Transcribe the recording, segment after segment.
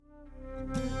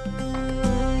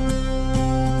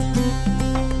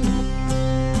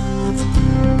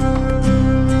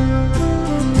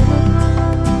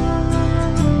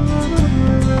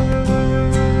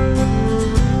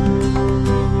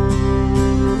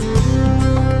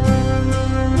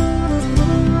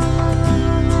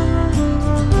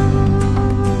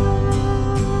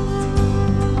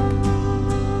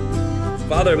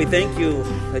Father, we thank you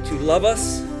that you love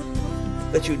us,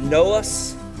 that you know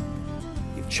us.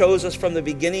 You've chose us from the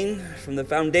beginning, from the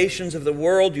foundations of the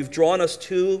world. You've drawn us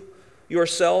to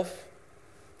yourself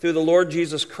through the Lord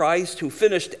Jesus Christ, who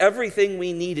finished everything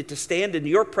we needed to stand in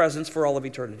your presence for all of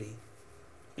eternity.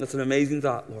 That's an amazing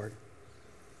thought, Lord.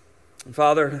 And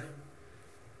Father,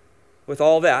 with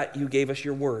all that, you gave us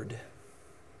your word.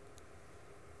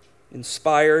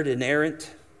 Inspired,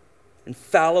 inerrant,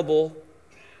 infallible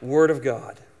Word of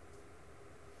God.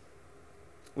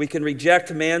 We can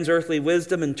reject man's earthly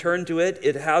wisdom and turn to it.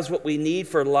 It has what we need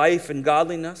for life and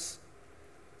godliness.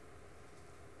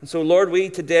 And so, Lord,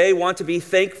 we today want to be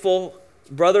thankful,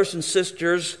 brothers and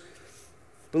sisters,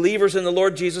 believers in the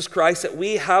Lord Jesus Christ, that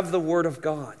we have the Word of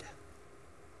God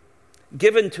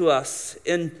given to us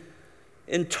in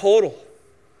total.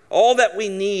 All that we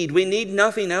need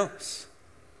nothing else.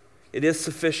 It is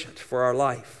sufficient for our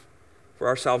life, for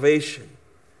our salvation,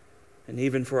 and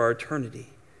even for our eternity.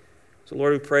 So,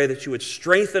 Lord, we pray that you would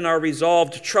strengthen our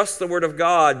resolve to trust the Word of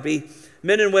God, be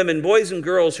men and women, boys and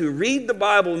girls who read the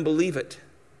Bible and believe it,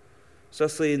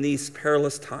 especially in these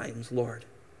perilous times, Lord.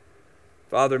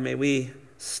 Father, may we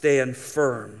stand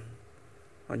firm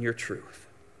on your truth.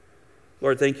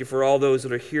 Lord, thank you for all those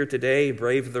that are here today,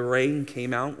 braved the rain,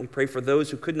 came out. We pray for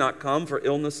those who could not come for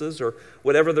illnesses or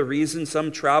whatever the reason,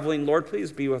 some traveling. Lord,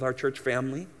 please be with our church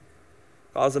family.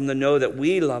 Cause them to know that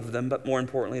we love them, but more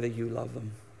importantly, that you love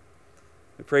them.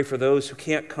 We pray for those who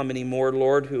can't come anymore,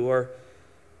 Lord, who are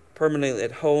permanently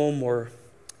at home or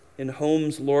in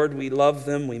homes, Lord. We love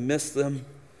them, we miss them,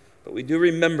 but we do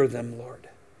remember them, Lord.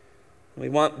 We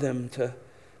want them to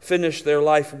finish their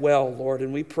life well, Lord,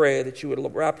 and we pray that you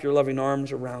would wrap your loving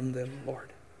arms around them,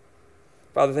 Lord.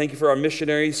 Father, thank you for our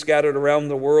missionaries scattered around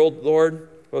the world, Lord,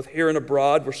 both here and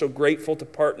abroad. We're so grateful to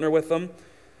partner with them.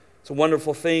 It's a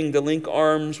wonderful thing to link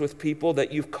arms with people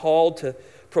that you've called to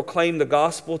proclaim the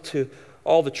gospel to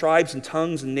all the tribes and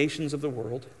tongues and nations of the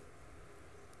world.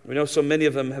 We know so many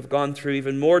of them have gone through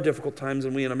even more difficult times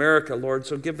than we in America, Lord.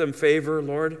 So give them favor,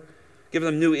 Lord. Give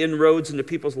them new inroads into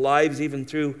people's lives even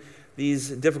through these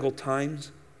difficult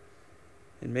times.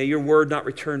 And may your word not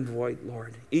return void,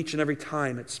 Lord, each and every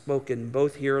time it's spoken,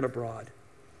 both here and abroad.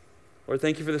 Lord,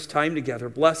 thank you for this time together.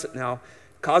 Bless it now.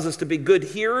 Cause us to be good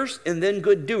hearers and then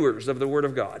good doers of the Word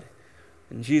of God.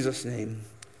 In Jesus' name,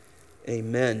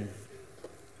 amen.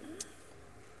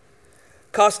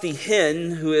 Costi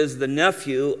Hinn, who is the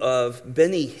nephew of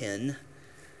Benny Hinn,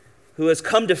 who has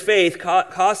come to faith.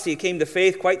 Costi came to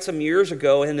faith quite some years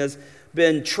ago and has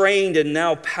been trained and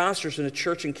now pastors in a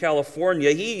church in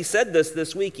California. He said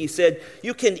this week. He said,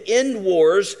 you can end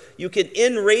wars, you can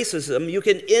end racism, you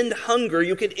can end hunger,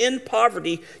 you can end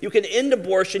poverty, you can end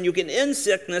abortion, you can end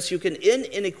sickness, you can end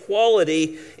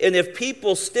inequality, and if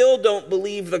people still don't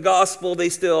believe the gospel, they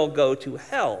still go to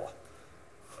hell.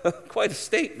 Quite a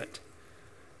statement.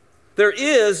 There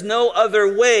is no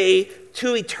other way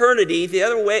to eternity,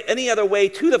 any other way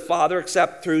to the Father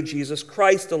except through Jesus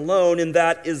Christ alone, and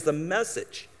that is the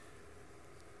message.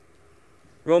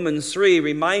 Romans 3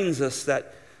 reminds us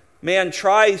that man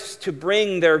tries to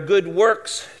bring their good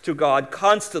works to God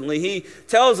constantly. He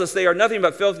tells us they are nothing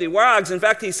but filthy rags. In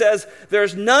fact, he says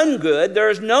there's none good,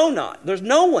 there's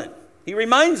no one. He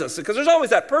reminds us, because there's always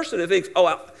that person who thinks,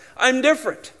 oh, I'm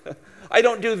different. I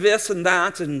don't do this and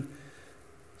that. And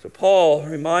so Paul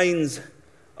reminds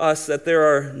us that there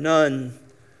are none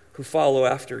who follow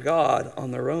after God on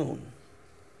their own.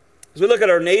 As we look at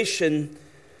our nation,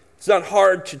 it's not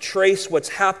hard to trace what's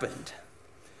happened.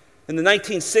 In the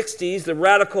 1960s, the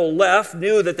radical left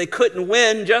knew that they couldn't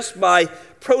win just by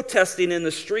protesting in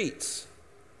the streets.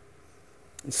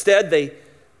 Instead, they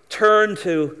turned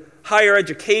to higher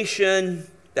education,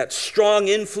 that strong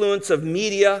influence of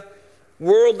media,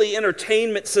 worldly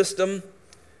entertainment system,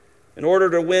 in order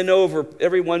to win over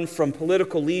everyone from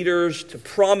political leaders to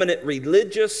prominent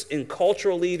religious and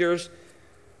cultural leaders.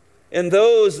 And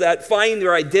those that find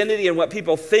their identity in what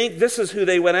people think, this is who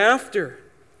they went after.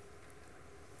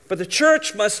 But the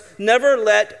church must never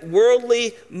let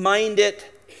worldly-minded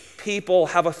people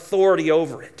have authority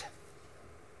over it.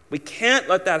 We can't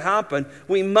let that happen.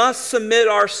 We must submit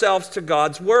ourselves to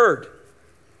God's word.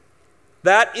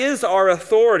 That is our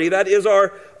authority. That is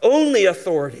our only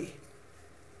authority.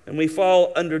 And we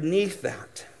fall underneath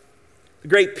that. The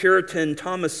great Puritan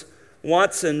Thomas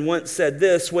Watson once said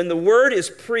this, when the word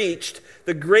is preached,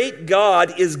 the great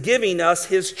God is giving us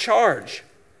his charge.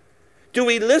 Do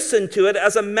we listen to it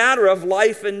as a matter of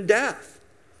life and death?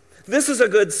 This is a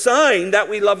good sign that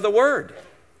we love the word.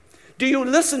 Do you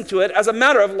listen to it as a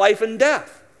matter of life and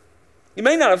death? You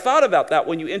may not have thought about that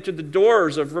when you entered the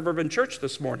doors of Riverbend Church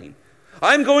this morning.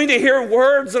 I'm going to hear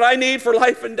words that I need for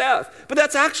life and death. But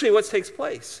that's actually what takes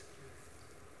place.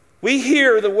 We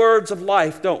hear the words of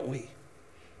life, don't we?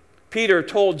 Peter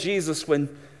told Jesus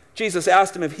when Jesus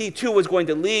asked him if he too was going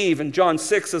to leave in John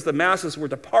 6 as the masses were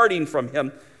departing from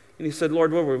him. And he said,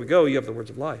 Lord, where will we go? You have the words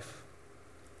of life.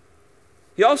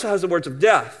 He also has the words of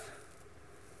death.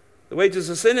 The wages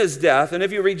of sin is death, and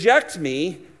if you reject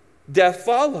me, death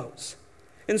follows.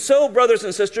 And so, brothers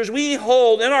and sisters, we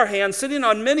hold in our hands, sitting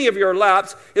on many of your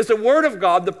laps, is the Word of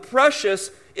God, the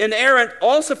precious, inerrant,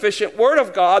 all-sufficient Word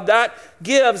of God that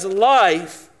gives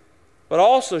life, but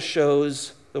also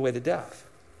shows the way to death.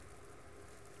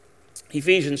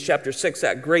 Ephesians chapter 6,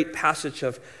 that great passage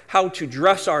of how to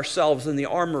dress ourselves in the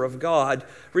armor of God,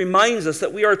 reminds us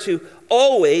that we are to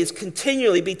always,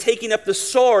 continually be taking up the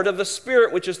sword of the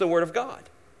Spirit, which is the Word of God.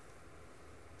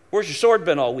 Where's your sword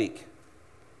been all week?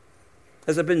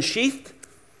 Has it been sheathed?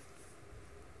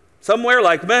 Somewhere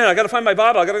like, man, I got to find my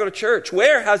Bible, I got to go to church.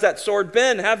 Where has that sword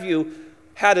been? Have you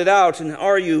had it out, and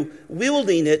are you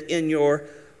wielding it in your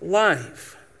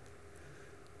life?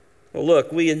 Well,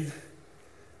 look, when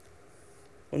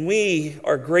we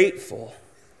are grateful,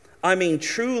 I mean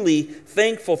truly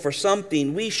thankful for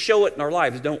something, we show it in our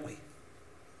lives, don't we?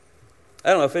 I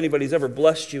don't know if anybody's ever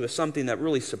blessed you with something that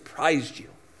really surprised you.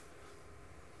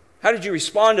 How did you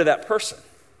respond to that person?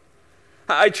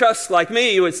 I trust, like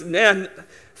me, it was, man,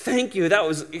 thank you, that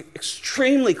was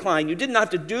extremely kind. You didn't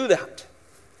have to do that.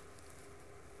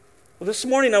 Well, this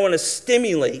morning I want to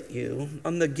stimulate you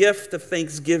on the gift of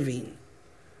thanksgiving,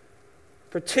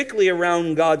 particularly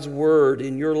around God's Word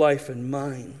in your life and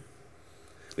mine.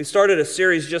 We started a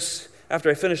series just after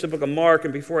I finished the book of Mark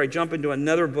and before I jump into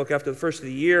another book after the first of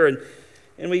the year,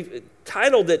 and we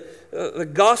titled it The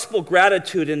Gospel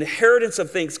Gratitude, Inheritance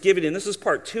of Thanksgiving, and this is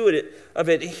part 2 of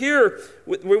it. Here,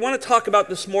 we want to talk about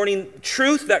this morning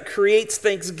truth that creates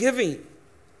thanksgiving.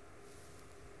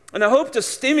 And I hope to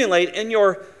stimulate in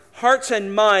your hearts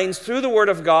and minds through the Word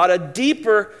of God a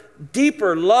deeper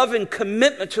love and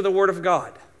commitment to the Word of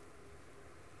God.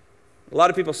 A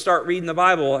lot of people start reading the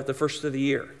Bible at the first of the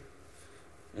year.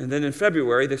 And then in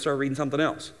February, they start reading something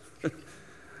else.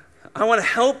 I want to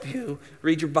help you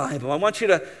read your Bible. I want you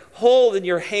to hold in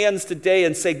your hands today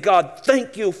and say, God,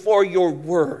 thank you for your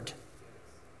Word.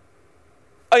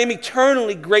 I am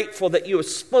eternally grateful that you have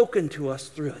spoken to us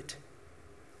through it.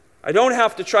 I don't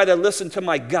have to try to listen to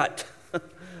my gut.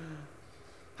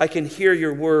 I can hear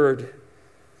your Word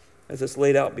as it's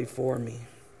laid out before me.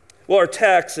 Well, our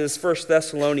text is 1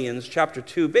 Thessalonians chapter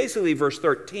 2, basically verse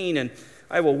 13, and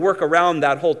I will work around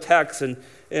that whole text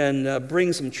and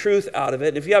bring some truth out of it.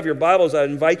 And if you have your Bibles, I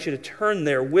invite you to turn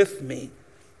there with me.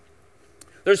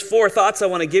 There's 4 thoughts I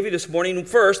want to give you this morning.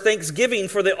 First, thanksgiving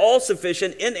for the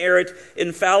all-sufficient, inerrant,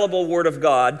 infallible Word of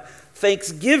God.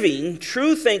 Thanksgiving,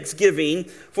 true thanksgiving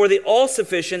for the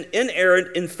all-sufficient,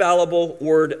 inerrant, infallible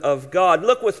Word of God.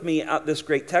 Look with me at this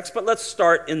great text, but let's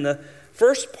start in the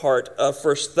first part of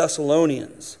 1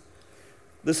 Thessalonians.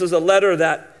 This is a letter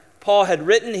that Paul had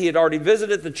written. He had already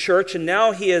visited the church, and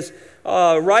now he is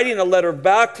writing a letter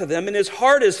back to them, and his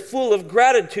heart is full of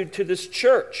gratitude to this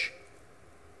church.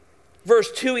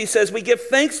 Verse 2, he says, we give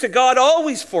thanks to God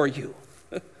always for you,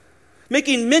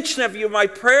 making mention of you in my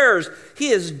prayers. He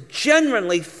is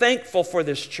genuinely thankful for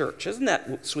this church. Isn't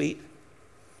that sweet?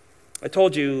 I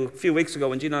told you a few weeks ago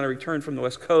when Gina and I returned from the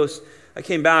West Coast, I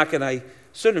came back and I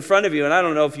stood in front of you, and I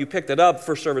don't know if you picked it up.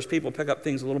 First service people pick up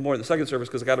things a little more in the second service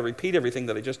because I got to repeat everything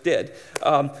that I just did.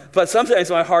 But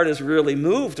sometimes my heart is really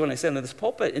moved when I stand in this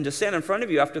pulpit and just stand in front of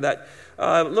you after that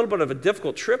little bit of a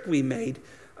difficult trip we made.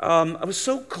 I was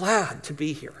so glad to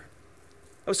be here.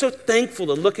 I was so thankful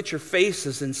to look at your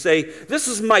faces and say, this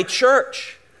is my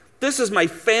church. This is my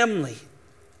family.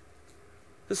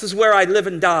 This is where I live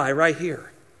and die, right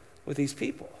here with these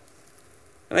people.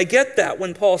 And I get that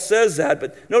when Paul says that,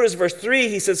 but notice verse 3,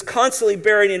 he says, constantly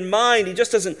bearing in mind, he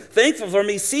just isn't thankful for him,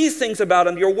 he sees things about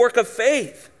him, your work of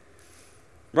faith.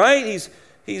 Right?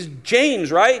 He's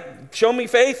James, right? Show me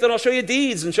faith and I'll show you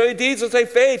deeds, and show you deeds and say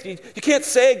faith. You can't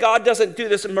say God doesn't do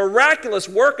this miraculous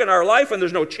work in our life and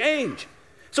there's no change.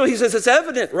 So he says it's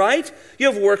evident, right?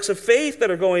 You have works of faith that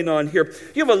are going on here.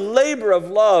 You have a labor of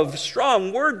love,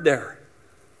 strong word there.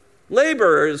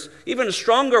 Labor is even a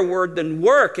stronger word than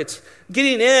work. It's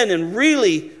getting in and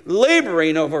really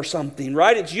laboring over something,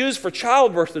 right? It's used for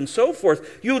childbirth and so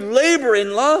forth. You labor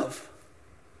in love.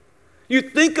 You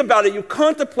think about it, you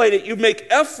contemplate it, you make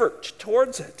effort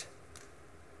towards it.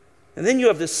 And then you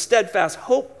have this steadfast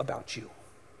hope about you.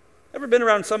 Ever been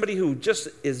around somebody who just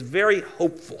is very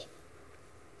hopeful?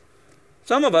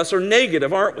 Some of us are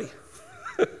negative, aren't we?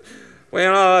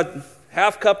 Well,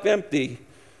 half cup empty.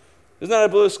 Isn't that a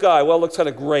blue sky? Well, it looks kind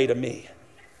of gray to me.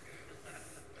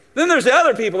 Then there's the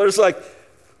other people that are just like,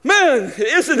 man,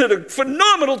 isn't it a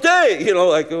phenomenal day?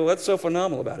 Like, oh, what's so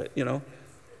phenomenal about it, They're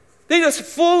just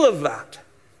full of that.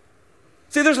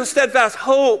 See, there's a steadfast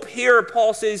hope here,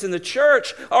 Paul says, in the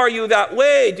church. Are you that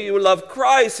way? Do you love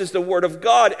Christ? Is the word of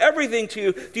God everything to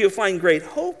you? Do you find great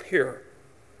hope here?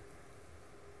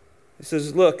 He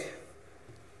says, look,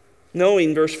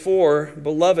 knowing, verse 4,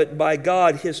 beloved by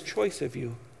God, his choice of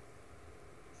you.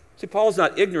 See, Paul's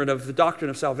not ignorant of the doctrine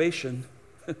of salvation.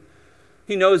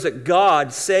 He knows that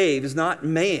God saves, not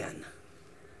man.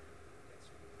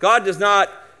 God is not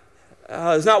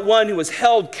one who is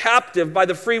held captive by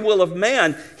the free will of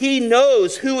man. He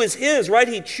knows who is his, right?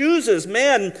 He chooses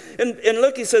man. And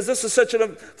look, he says, this is such a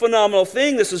phenomenal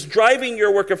thing. This is driving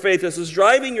your work of faith. This is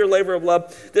driving your labor of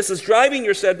love. This is driving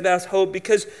your steadfast hope,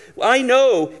 because I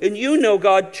know, and you know,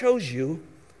 God chose you.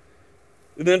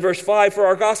 And then verse 5, for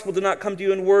our gospel did not come to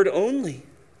you in word only.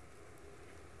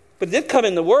 But it did come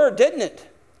in the word, didn't it?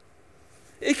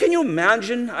 Can you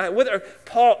imagine whether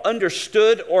Paul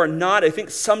understood or not? I think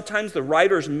sometimes the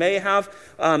writers may have.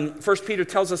 1 Peter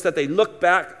tells us that they look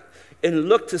back and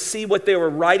look to see what they were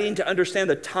writing to understand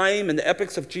the time and the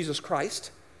epochs of Jesus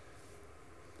Christ.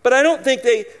 But I don't think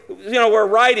they were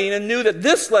writing and knew that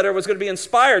this letter was going to be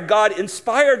inspired. God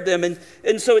inspired them.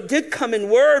 And so it did come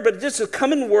in word, but it just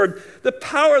come in word. The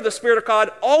power of the Spirit of God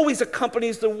always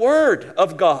accompanies the word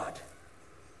of God.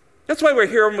 That's why we're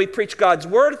here when we preach God's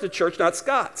word at the church, not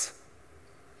Scott's.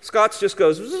 Scott's just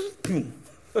goes,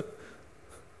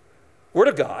 word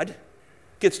of God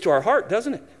gets to our heart,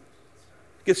 doesn't it?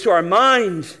 Gets to our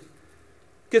mind,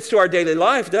 gets to our daily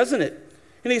life, doesn't it?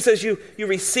 And he says you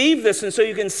receive this, and so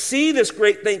you can see this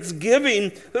great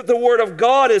thanksgiving that the word of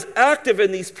God is active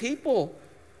in these people.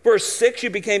 Verse 6, you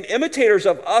became imitators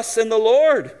of us and the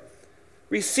Lord,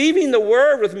 receiving the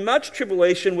word with much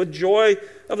tribulation, with joy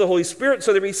of the Holy Spirit.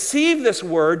 So they receive this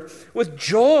word with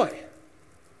joy.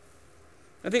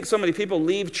 I think so many people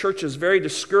leave churches very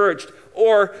discouraged,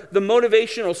 or the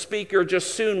motivational speaker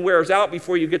just soon wears out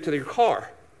before you get to your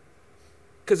car.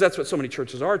 Because that's what so many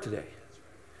churches are today.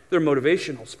 They're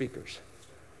motivational speakers.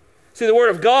 See, the word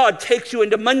of God takes you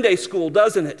into Monday school,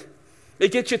 doesn't it?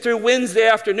 It gets you through Wednesday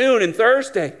afternoon and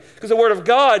Thursday, because the word of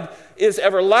God is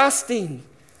everlasting.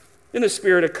 And the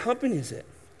Spirit accompanies it.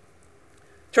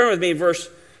 Turn with me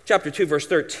chapter 2, verse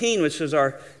 13, which is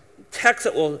our text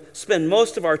that we'll spend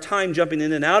most of our time jumping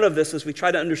in and out of this as we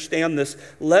try to understand this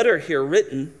letter here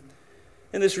written.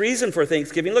 And this reason for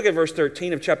thanksgiving, look at verse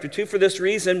 13 of chapter 2. For this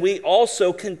reason, we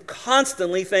also can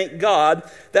constantly thank God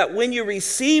that when you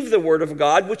received the word of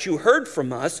God, which you heard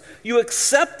from us, you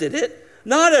accepted it,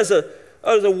 not as a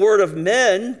word of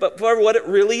men, but for what it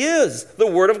really is, the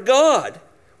word of God,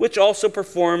 which also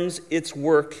performs its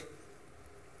work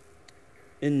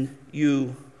in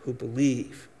you who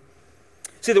believe.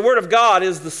 See, the word of God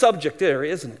is the subject there,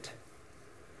 isn't it?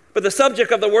 But the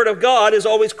subject of the word of God is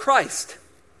always Christ.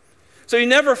 So you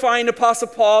never find Apostle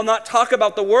Paul not talk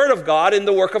about the word of God and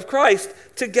the work of Christ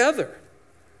together.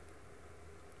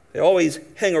 They always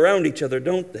hang around each other,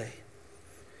 don't they?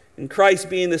 And Christ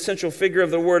being the central figure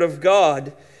of the word of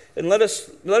God. And let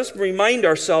us remind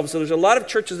ourselves that there's a lot of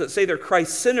churches that say they're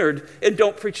Christ-centered and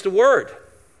don't preach the word.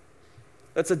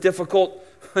 That's a difficult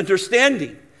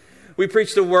understanding. We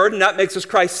preach the word, and that makes us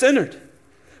Christ-centered.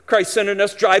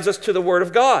 Christ-centeredness drives us to the word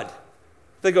of God.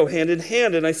 They go hand in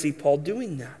hand, and I see Paul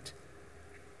doing that.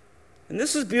 And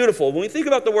this is beautiful. When we think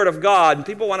about the word of God, and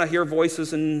people want to hear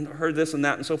voices and heard this and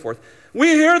that and so forth, we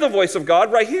hear the voice of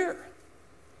God right here.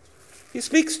 He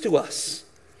speaks to us.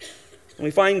 And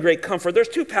we find great comfort. There's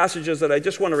two passages that I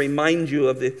just want to remind you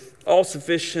of the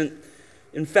all-sufficient,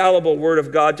 infallible word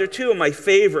of God. They're two of my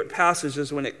favorite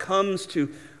passages when it comes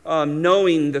to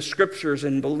knowing the scriptures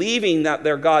and believing that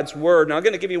they're God's word. Now, I'm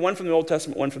going to give you one from the Old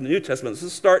Testament, one from the New Testament.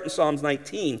 Let's start in Psalms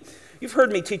 19. You've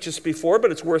heard me teach this before,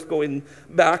 but it's worth going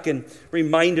back and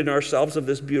reminding ourselves of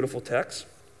this beautiful text.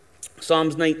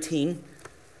 Psalms 19.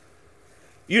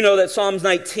 You know that Psalms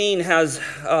 19 has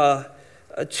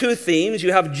two themes.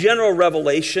 You have general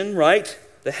revelation, right?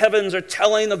 The heavens are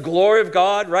telling the glory of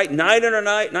God, right? Night after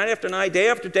night, night after night, day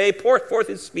after day, pour forth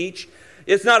his speech.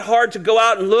 It's not hard to go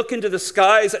out and look into the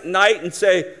skies at night and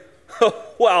say, oh,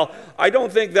 well, I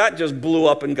don't think that just blew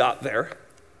up and got there.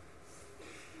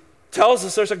 Tells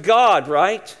us there's a God,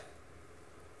 right?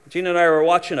 Gina and I were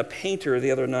watching a painter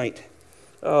the other night.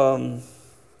 My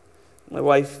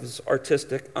wife is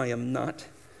artistic. I am not.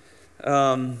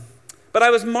 But I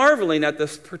was marveling at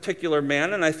this particular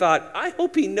man, and I thought, I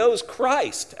hope he knows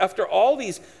Christ after all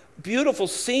these beautiful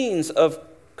scenes of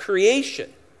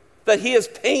creation that he has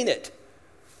painted.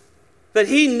 That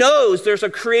he knows there's a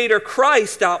creator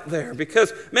Christ out there.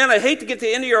 Because, man, I hate to get to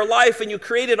the end of your life and you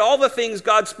created all the things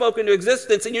God spoke into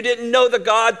existence and you didn't know the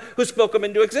God who spoke them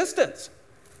into existence.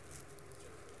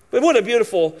 But what a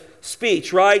beautiful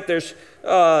speech, right? There's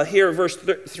here, verse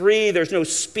 3, there's no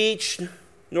speech,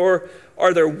 nor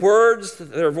are there words.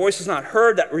 Their voice is not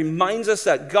heard. That reminds us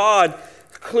that God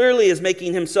clearly is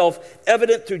making himself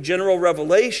evident through general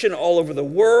revelation all over the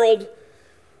world.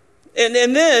 And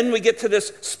then we get to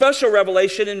this special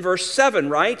revelation in verse 7,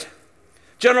 right?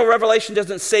 General revelation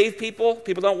doesn't save people.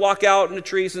 People don't walk out in the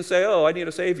trees and say, oh, I need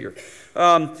a Savior.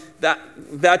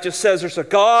 That just says there's a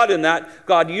God, and that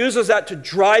God uses that to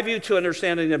drive you to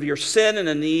understanding of your sin and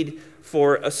a need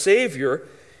for a Savior.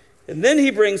 And then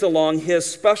he brings along his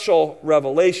special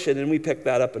revelation, and we pick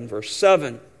that up in verse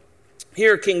 7.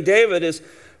 Here, King David is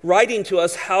writing to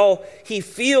us how he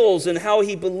feels and how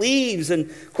he believes, and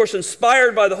of course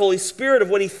inspired by the Holy Spirit of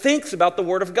what he thinks about the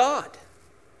Word of God.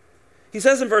 He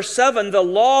says in verse 7, the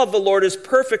law of the Lord is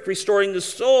perfect, restoring the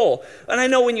soul. And I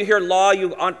know when you hear law,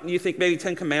 you think maybe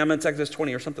 10 Commandments, Exodus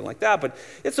 20 or something like that, but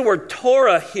it's the word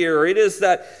Torah here. It is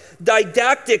that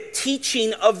didactic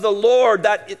teaching of the Lord,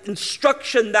 that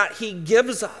instruction that he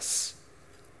gives us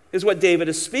is what David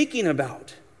is speaking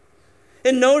about.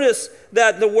 And notice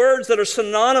that the words that are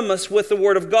synonymous with the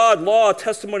Word of God, law,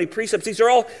 testimony, precepts, these are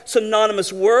all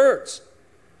synonymous words.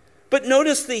 But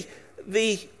notice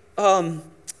the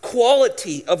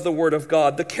quality of the Word of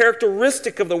God, the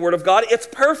characteristic of the Word of God. It's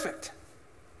perfect.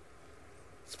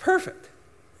 It's perfect.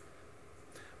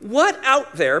 What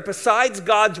out there besides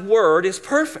God's Word is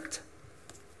perfect?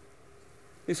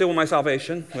 You say, well, my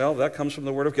salvation, well, that comes from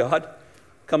the Word of God. It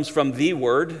comes from the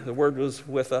Word. The Word was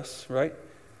with us, right?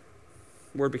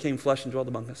 The Word became flesh and dwelled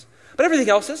among us. But everything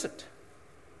else isn't.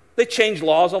 They change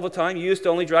laws all the time. You used to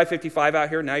only drive 55 out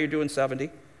here. Now you're doing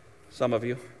 70. Some of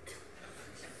you.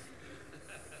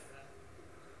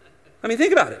 I mean,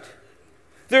 think about it.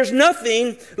 There's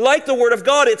nothing like the Word of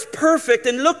God. It's perfect,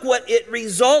 and look what it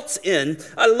results in.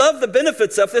 I love the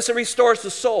benefits of this. It restores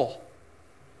the soul.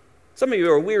 Some of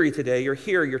you are weary today. You're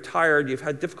here, you're tired, you've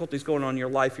had difficulties going on in your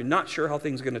life. You're not sure how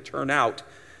things are going to turn out.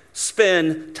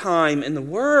 Spend time in the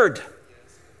Word.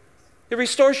 It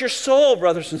restores your soul,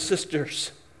 brothers and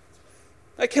sisters.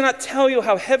 I cannot tell you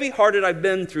how heavy-hearted I've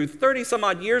been through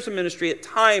 30-some-odd years of ministry, at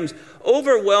times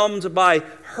overwhelmed by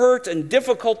hurt and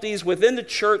difficulties within the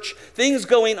church, things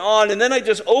going on, and then I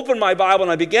just open my Bible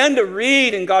and I begin to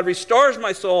read, and God restores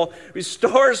my soul,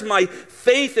 restores my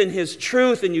faith in His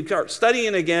truth, and you start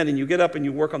studying again, and you get up and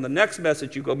you work on the next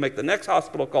message, you go make the next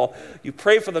hospital call, you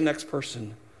pray for the next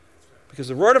person, because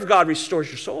the Word of God restores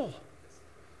your soul.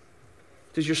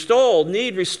 Does your soul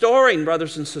need restoring,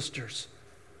 brothers and sisters?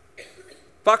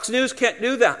 Fox News can't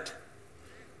do that.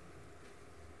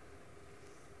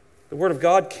 The Word of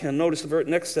God can. Notice the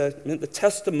next segment, the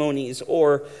testimonies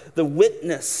or the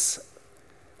witness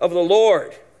of the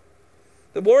Lord.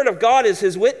 The Word of God is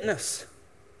His witness.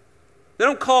 They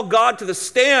don't call God to the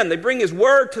stand. They bring His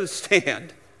Word to the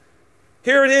stand.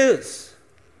 Here it is.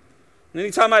 And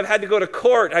anytime I've had to go to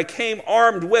court, I came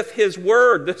armed with His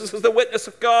Word. This is the witness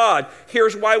of God.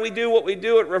 Here's why we do what we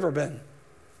do at Riverbend.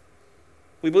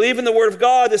 We believe in the Word of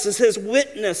God. This is His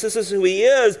witness. This is who He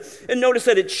is. And notice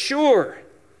that it's sure.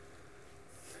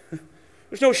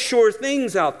 There's no sure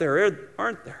things out there,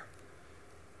 aren't there?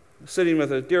 I was sitting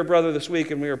with a dear brother this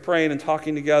week, and we were praying and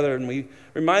talking together, and we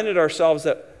reminded ourselves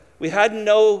that we had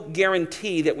no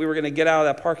guarantee that we were going to get out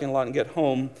of that parking lot and get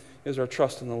home. Is our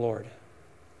trust in the Lord.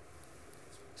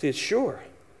 See, it's sure.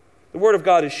 The Word of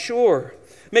God is sure.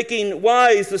 Making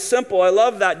wise the simple. I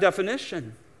love that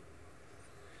definition.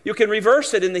 You can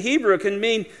reverse it in the Hebrew. It can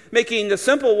mean making the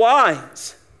simple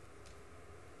wise.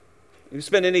 You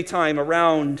spend any time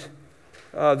around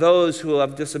those who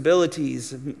have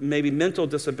disabilities, maybe mental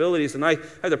disabilities. And I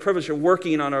had the privilege of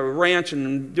working on a ranch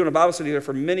and doing a Bible study there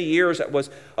for many years that was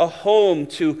a home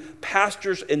to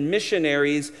pastors and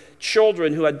missionaries,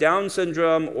 children who had Down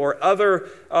syndrome or other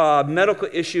medical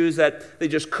issues that they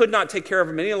just could not take care of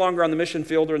them any longer on the mission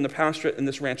field or in the pastorate, and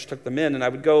this ranch took them in. And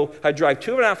I'd drive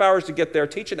 2.5 hours to get there,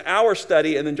 teach an hour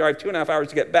study, and then drive 2.5 hours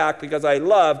to get back because I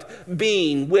loved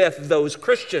being with those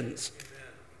Christians.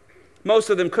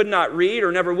 Most of them could not read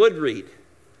or never would read.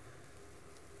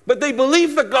 But they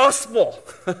believed the gospel.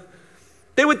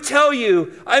 They would tell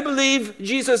you, I believe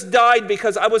Jesus died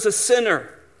because I was a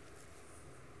sinner.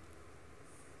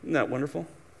 Isn't that wonderful?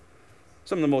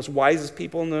 Some of the most wisest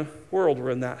people in the world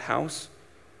were in that house,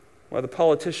 while the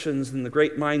politicians and the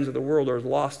great minds of the world are as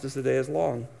lost as the day is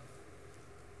long.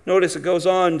 Notice it goes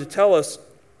on to tell us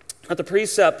that the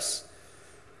precepts,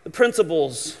 the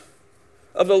principles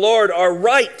of the Lord are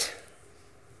right.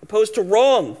 opposed to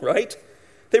wrong, right?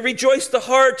 They rejoice the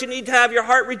heart. You need to have your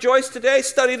heart rejoice today.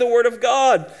 Study the Word of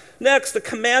God. Next, the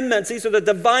commandments. These are the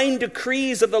divine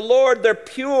decrees of the Lord. They're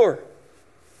pure.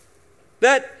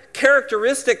 That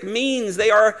characteristic means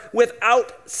they are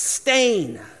without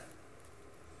stain.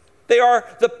 They are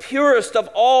the purest of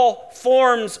all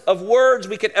forms of words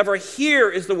we could ever hear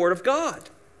is the Word of God.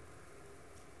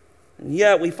 And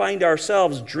yet we find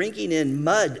ourselves drinking in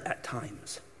mud at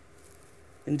times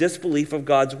in disbelief of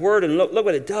God's Word. And look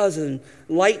what it does, and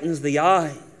lightens the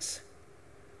eyes.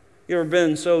 You ever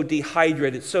been so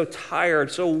dehydrated, so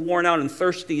tired, so worn out and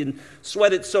thirsty, and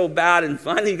sweated so bad, and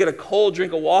finally you get a cold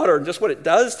drink of water, and just what it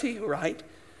does to you, right?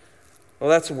 Well,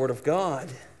 that's the Word of God.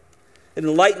 It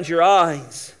enlightens your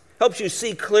eyes, helps you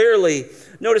see clearly.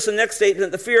 Notice the next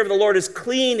statement, the fear of the Lord is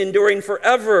clean, enduring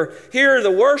forever. Here,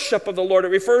 the worship of the Lord, it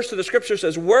refers to the Scriptures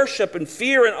as worship and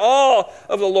fear and awe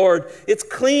of the Lord. It's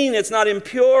clean, it's not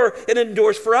impure, it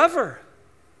endures forever.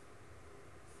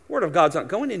 The Word of God's not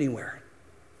going anywhere.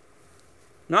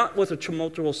 Not with the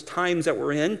tumultuous times that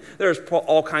we're in. There's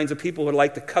all kinds of people who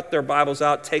like to cut their Bibles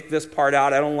out, take this part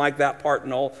out, I don't like that part,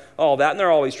 and all that, and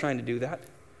they're always trying to do that.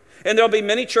 And there'll be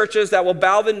many churches that will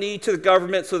bow the knee to the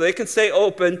government so they can stay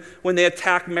open when they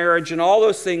attack marriage and all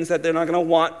those things that they're not going to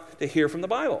want to hear from the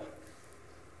Bible.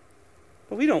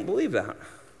 But we don't believe that.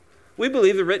 We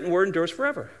believe the written word endures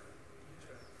forever.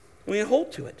 We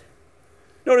hold to it.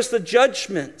 Notice the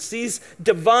judgments. These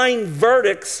divine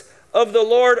verdicts of the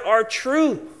Lord are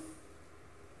true.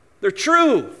 They're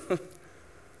true.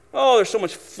 Oh, there's so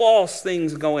much false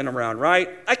things going around, right?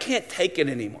 I can't take it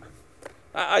anymore.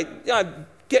 I'm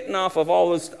getting off of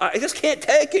all this. I just can't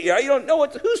take it. You don't know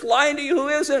who's lying to you, who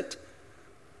isn't.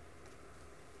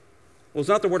 Well, it's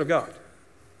not the Word of God.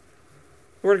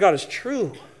 The Word of God is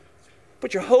true.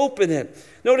 Put your hope in it.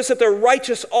 Notice that they're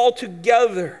righteous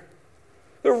altogether.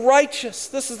 They're righteous.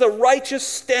 This is the righteous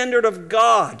standard of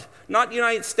God, not the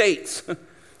United States.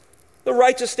 The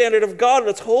righteous standard of God.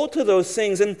 Let's hold to those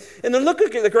things. And then look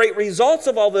at the great results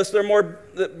of all this.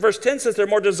 Verse 10 says they're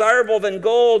more desirable than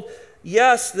gold.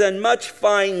 Yes, than much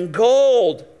fine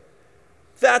gold.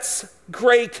 That's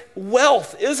great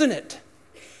wealth, isn't it?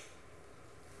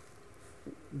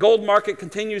 Gold market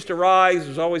continues to rise.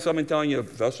 There's always something telling you to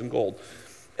invest in gold.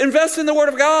 Invest in the Word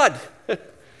of God.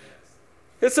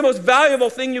 It's the most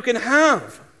valuable thing you can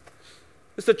have.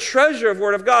 It's the treasure of the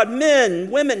Word of God.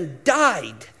 Men, women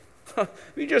died.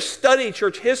 You just study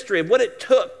church history of what it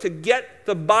took to get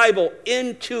the Bible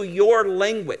into your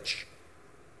language.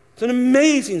 It's an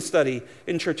amazing study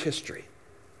in church history.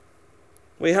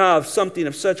 We have something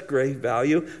of such great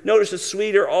value. Notice it's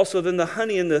sweeter also than the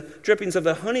honey and the drippings of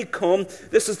the honeycomb.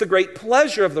 This is the great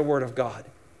pleasure of the Word of God.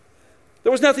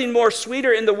 There was nothing more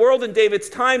sweeter in the world in David's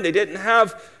time. They didn't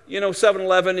have,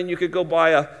 7-Eleven and you could go buy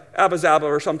a Abba Zaba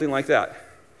or something like that.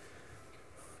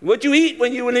 What'd you eat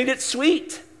when you would eat it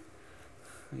sweet?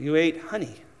 You ate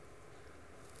honey.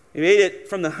 You ate it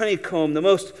from the honeycomb, the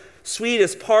most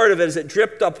sweetest part of it as it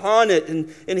dripped upon it.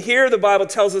 And here the Bible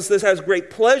tells us this has great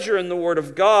pleasure in the Word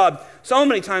of God. So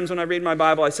many times when I read my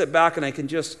Bible, I sit back and I can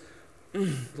just,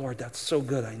 Lord, that's so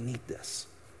good. I need this.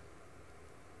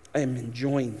 I am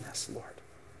enjoying this, Lord.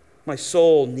 My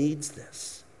soul needs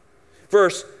this.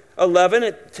 Verse 11,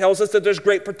 it tells us that there's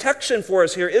great protection for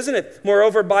us here, isn't it?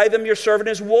 Moreover, by them your servant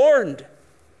is warned.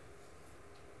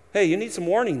 Hey, you need some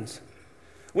warnings.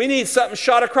 We need something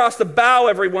shot across the bow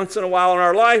every once in a while in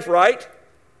our life, right?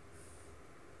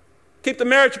 Keep the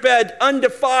marriage bed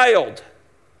undefiled.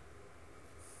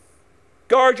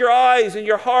 Guard your eyes and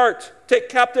your heart. Take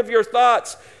captive your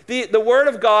thoughts. The Word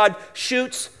of God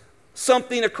shoots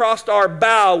something across our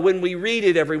bow when we read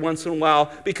it every once in a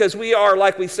while because we are,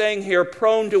 like we sang here,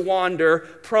 prone to wander,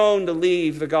 prone to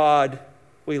leave the God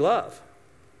we love.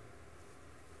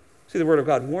 See, the Word of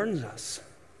God warns us.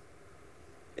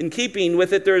 In keeping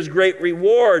with it, there is great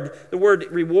reward. The word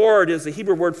reward is the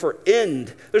Hebrew word for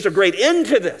end. There's a great end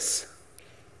to this,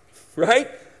 right?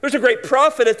 There's a great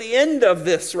profit at the end of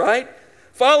this, right?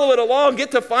 Follow it along.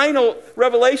 Get to final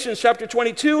Revelation chapter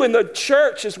 22, and the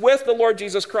church is with the Lord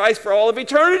Jesus Christ for all of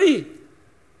eternity.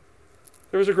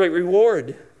 There is a great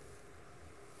reward.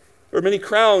 There are many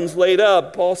crowns laid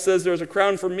up. Paul says there's a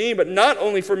crown for me, but not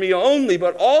only for me only,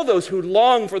 but all those who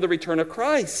long for the return of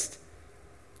Christ.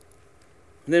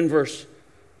 And then verse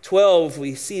 12,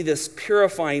 we see this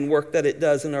purifying work that it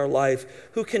does in our life.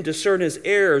 Who can discern his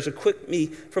errors? Equip me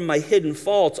from my hidden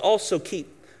faults. Also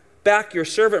keep back your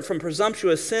servant from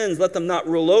presumptuous sins. Let them not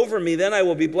rule over me. Then I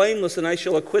will be blameless and I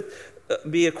shall acquit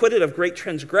be acquitted of great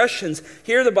transgressions.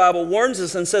 Here the Bible warns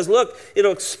us and says, look,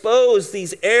 it'll expose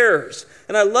these errors.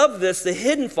 And I love this, the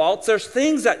hidden faults. There's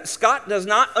things that Scott does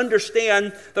not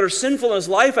understand that are sinful in his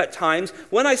life at times.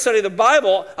 When I study the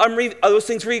Bible, those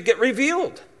things get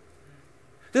revealed.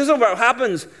 This is what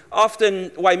happens often,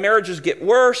 why marriages get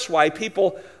worse, why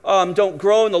people don't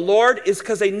grow in the Lord, is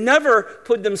because they never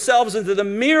put themselves into the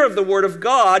mirror of the Word of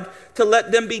God to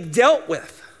let them be dealt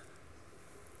with.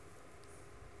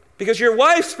 Because your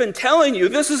wife's been telling you,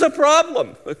 this is a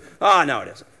problem. No, it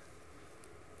isn't.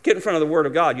 Get in front of the Word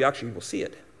of God, you actually will see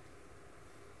it.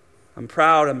 I'm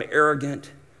proud, I'm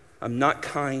arrogant, I'm not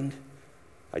kind.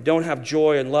 I don't have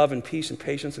joy and love and peace and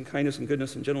patience and kindness and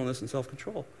goodness and gentleness and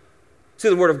self-control. See,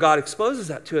 the Word of God exposes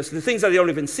that to us, the things that I don't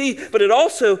even see, but it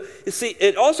also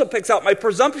picks out my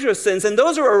presumptuous sins, and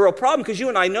those are a real problem because you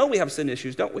and I know we have sin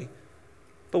issues, don't we?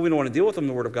 But we don't want to deal with them.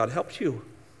 The Word of God helps you.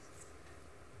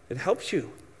 It helps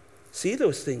you see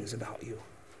those things about you.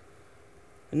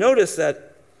 And notice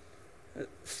that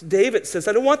David says,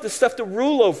 I don't want this stuff to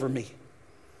rule over me.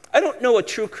 I don't know a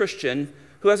true Christian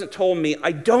who hasn't told me,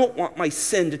 I don't want my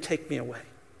sin to take me away.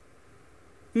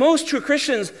 Most true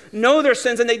Christians know their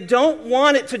sins and they don't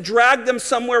want it to drag them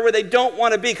somewhere where they don't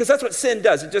want to be, because that's what sin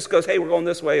does. It just goes, hey, we're going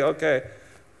this way, okay.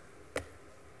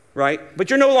 Right? But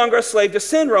you're no longer a slave to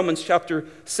sin, Romans chapter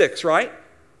 6, right?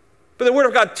 But the Word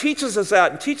of God teaches us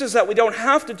that, and teaches that we don't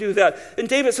have to do that. And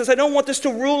David says, I don't want this to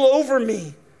rule over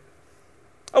me.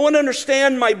 I want to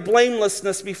understand my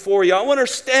blamelessness before you. I want to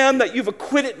understand that you've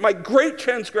acquitted my great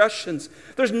transgressions.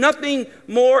 There's nothing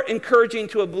more encouraging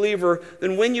to a believer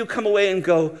than when you come away and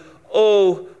go,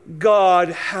 oh, God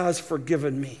has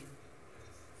forgiven me.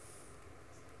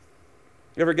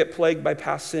 You ever get plagued by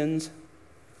past sins?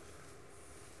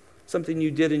 Something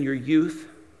you did in your youth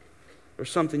or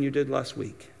something you did last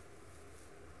week?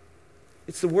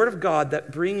 It's the Word of God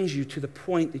that brings you to the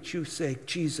point that you say,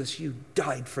 Jesus, you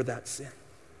died for that sin.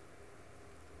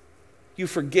 You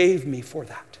forgave me for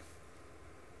that.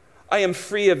 I am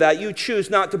free of that. You choose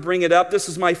not to bring it up. This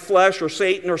is my flesh or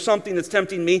Satan or something that's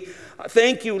tempting me.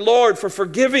 Thank you, Lord, for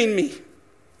forgiving me.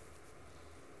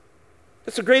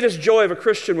 That's the greatest joy of a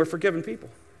Christian. We're forgiven people.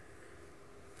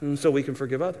 And so we can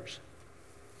forgive others.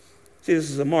 See,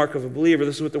 this is a mark of a believer.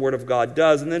 This is what the Word of God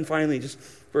does. And then finally, just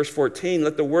verse 14,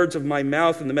 let the words of my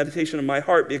mouth and the meditation of my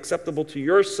heart be acceptable to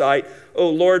your sight, O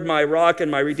Lord, my rock and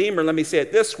my redeemer. Let me say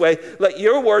it this way. Let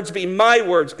your words be my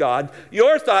words, God.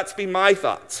 Your thoughts be my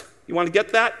thoughts. You want to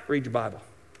get that? Read your Bible.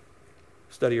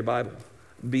 Study your Bible.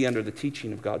 Be under the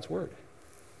teaching of God's Word.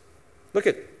 Look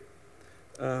at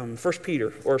 1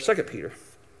 Peter or 2 Peter.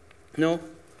 No,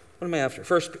 what am I after?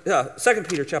 2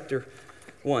 Peter chapter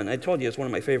 1. I told you it's one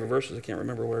of my favorite verses. I can't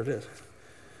remember where it is.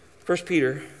 2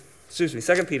 Peter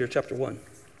chapter 1.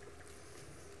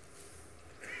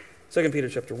 2 Peter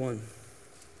chapter 1.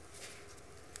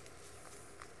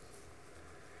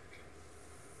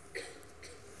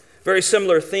 Very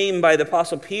similar theme by the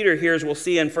Apostle Peter here, as we'll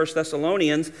see in 1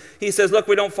 Thessalonians. He says, look,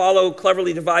 we don't follow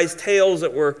cleverly devised tales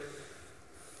that were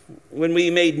when we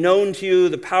made known to you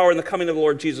the power and the coming of the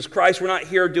Lord Jesus Christ. We're not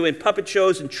here doing puppet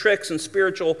shows and tricks and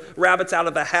spiritual rabbits out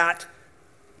of the hat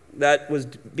that was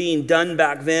being done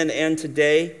back then and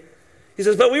today. He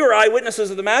says, but we were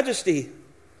eyewitnesses of the majesty.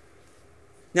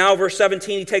 Now, verse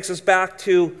 17, he takes us back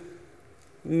to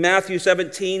Matthew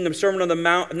 17, the Sermon on the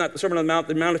Mount, not the Sermon on the Mount,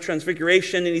 the Mount of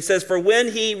Transfiguration. And he says, for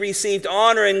when he received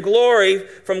honor and glory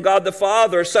from God the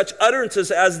Father, such utterances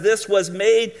as this was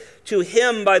made to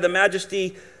him by the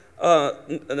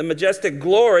majestic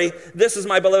glory, this is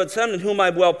my beloved Son in whom I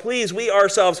am well pleased. We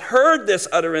ourselves heard this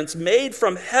utterance made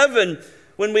from heaven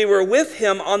when we were with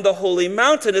him on the holy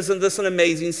mountain. Isn't this an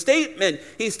amazing statement?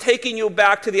 He's taking you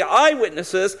back to the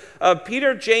eyewitnesses of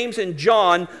Peter, James, and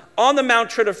John on the Mount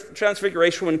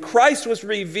Transfiguration when Christ was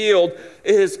revealed.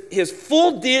 His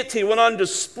full deity went on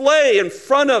display in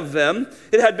front of them.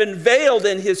 It had been veiled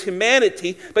in his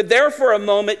humanity, but there for a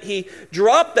moment he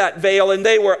dropped that veil and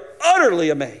they were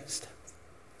utterly amazed.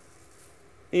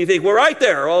 And you think, we're right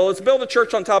there. Well, let's build a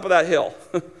church on top of that hill.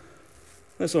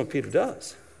 That's not what Peter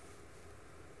does.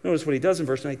 Notice what he does in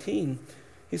verse 19.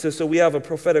 He says, so we have a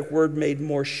prophetic word made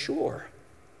more sure.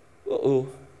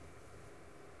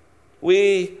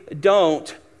 We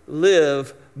don't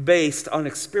live based on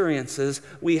experiences.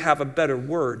 We have a better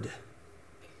word.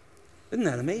 Isn't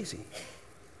that amazing?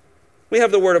 We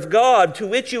have the Word of God, to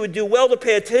which you would do well to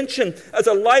pay attention as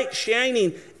a light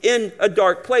shining in a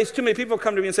dark place. Too many people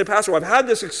come to me and say, Pastor, I've had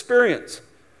this experience.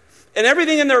 And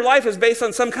everything in their life is based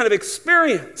on some kind of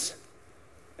experience.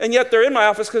 And yet they're in my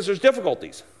office because there's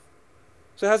difficulties.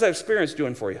 So how's that experience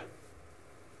doing for you?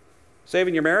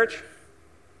 Saving your marriage?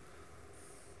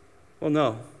 Well,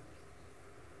 no.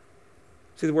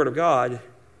 See, the Word of God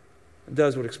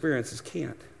does what experiences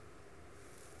can't.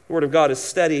 The Word of God is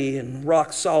steady and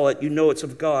rock solid. You know it's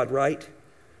of God, right?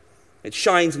 It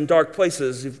shines in dark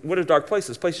places. What are dark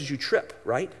places? Places you trip,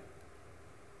 right?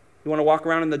 You want to walk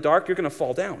around in the dark, you're going to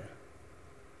fall down.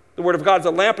 The Word of God is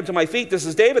a lamp unto my feet. This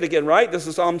is David again, right? This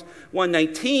is Psalms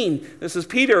 119. This is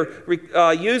Peter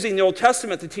using the Old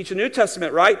Testament to teach the New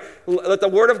Testament, right? Let the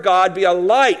Word of God be a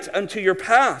light unto your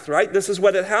path, right? This is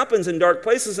what it happens in dark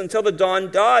places until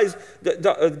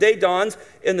the day dawns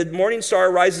and the morning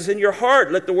star rises in your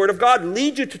heart. Let the Word of God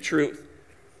lead you to truth.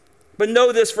 But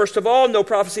know this, first of all, no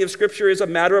prophecy of Scripture is a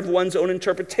matter of one's own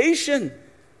interpretation.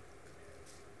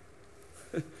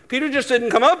 Peter just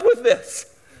didn't come up with this.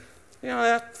 You know,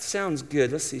 that sounds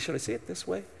good. Let's see, should I say it this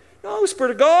way? No, the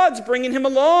Spirit of God's bringing him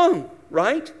along,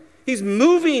 right? He's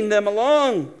moving them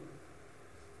along.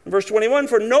 In verse 21,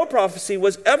 for no prophecy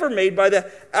was ever made by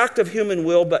the act of human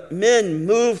will, but men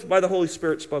moved by the Holy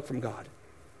Spirit spoke from God.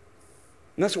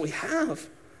 And that's what we have.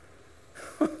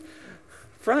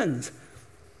 Friends,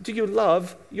 do you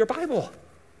love your Bible?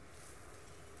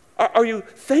 Are you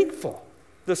thankful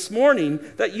this morning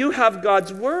that you have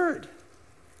God's Word?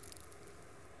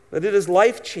 That it is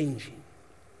life-changing.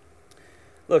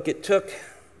 Look,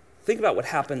 think about what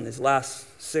happened these last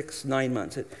 6-9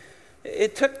 months.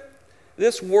 It took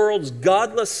this world's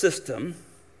godless system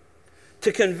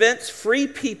to convince free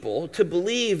people to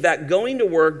believe that going to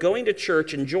work, going to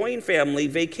church, enjoying family,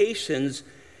 vacations,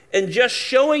 and just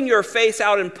showing your face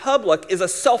out in public is a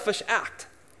selfish act.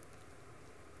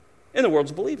 And the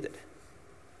world's believed it.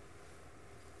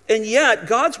 And yet,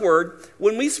 God's Word,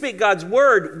 when we speak God's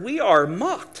Word, we are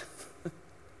mocked.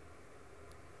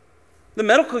 The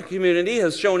medical community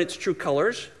has shown its true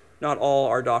colors. Not all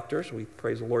our doctors. We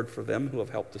praise the Lord for them who have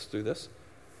helped us through this.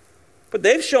 But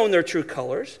they've shown their true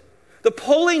colors. The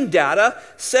polling data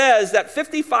says that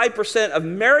 55% of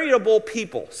marriageable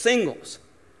people, singles,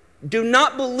 do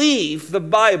not believe the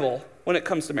Bible when it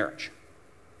comes to marriage.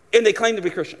 And they claim to be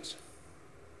Christians.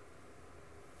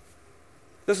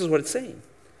 This is what it's saying.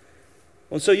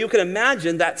 And so you can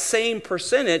imagine that same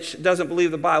percentage doesn't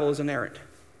believe the Bible is inerrant.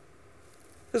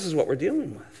 This is what we're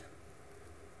dealing with.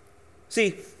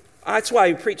 See, that's why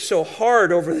I preach so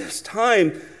hard over this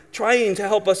time, trying to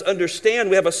help us understand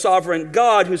we have a sovereign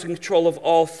God who's in control of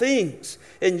all things.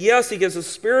 And yes, He gives the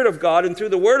Spirit of God, and through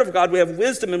the Word of God we have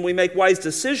wisdom and we make wise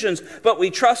decisions, but we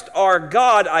trust our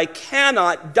God. I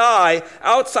cannot die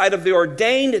outside of the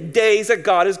ordained days that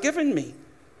God has given me.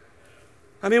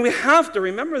 I mean, we have to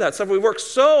remember that stuff. We work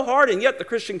so hard, and yet the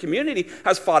Christian community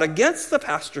has fought against the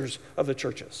pastors of the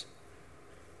churches.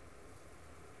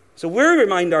 So we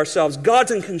remind ourselves,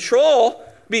 God's in control.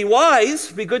 Be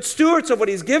wise, be good stewards of what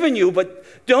He's given you, but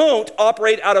don't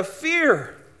operate out of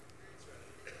fear.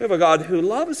 We have a God who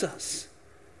loves us.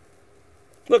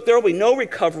 Look, there will be no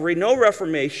recovery, no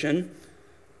reformation,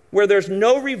 where there's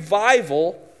no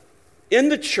revival in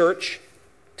the church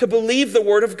to believe the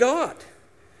Word of God.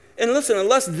 And listen,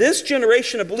 unless this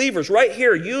generation of believers right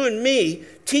here, you and me,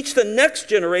 teach the next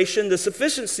generation the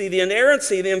sufficiency, the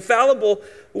inerrancy, the infallible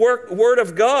Word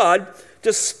of God,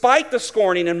 despite the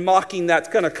scorning and mocking that's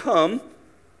going to come,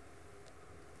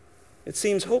 it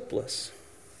seems hopeless.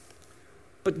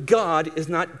 But God is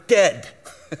not dead.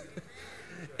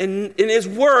 and His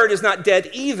Word is not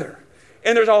dead either.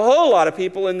 And there's a whole lot of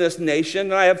people in this nation,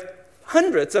 and I have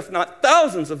hundreds, if not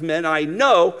thousands of men I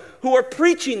know who are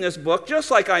preaching this book, just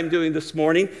like I'm doing this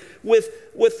morning,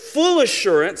 with full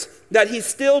assurance that He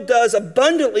still does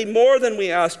abundantly more than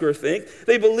we ask or think.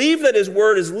 They believe that His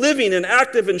Word is living and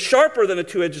active and sharper than a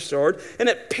two-edged sword, and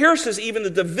it pierces even the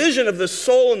division of the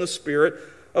soul and the spirit,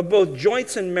 of both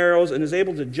joints and marrows, and is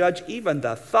able to judge even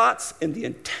the thoughts and the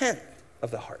intent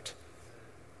of the heart.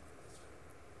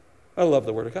 I love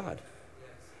the Word of God.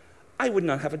 I would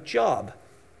not have a job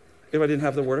if I didn't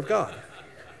have the Word of God.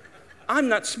 I'm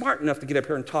not smart enough to get up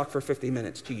here and talk for 50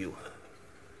 minutes to you.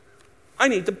 I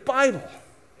need the Bible.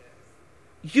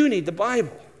 You need the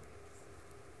Bible.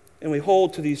 And we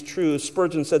hold to these truths.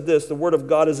 Spurgeon said this, the Word of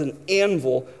God is an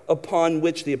anvil upon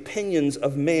which the opinions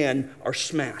of man are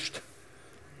smashed.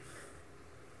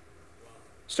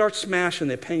 Start smashing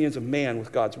the opinions of man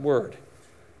with God's Word.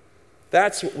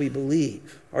 That's what we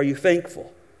believe. Are you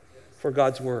thankful for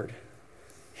God's Word?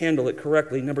 Handle it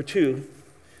correctly. Number 2,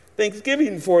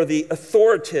 thanksgiving for the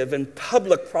authoritative and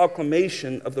public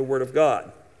proclamation of the Word of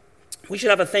God. We should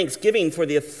have a thanksgiving for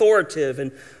the authoritative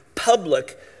and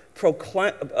public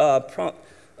proclaimers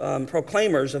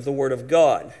of the Word of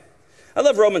God. I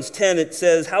love Romans 10. It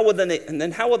says, how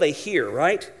will they hear,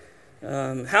 right?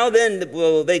 How then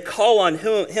will they call on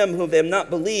him whom they have not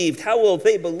believed? How will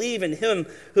they believe in him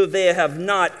who they have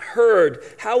not heard?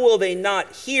 How will they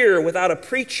not hear without a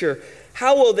preacher?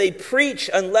 How will they preach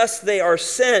unless they are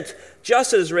sent?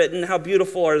 Just as written, how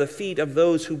beautiful are the feet of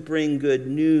those who bring good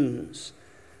news.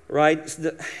 Right?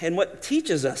 And what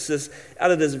teaches us this, out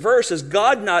of this verse is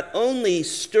God not only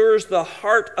stirs the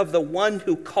heart of the one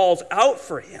who calls out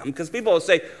for him, because people will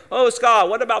say, oh, Scott,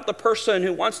 what about the person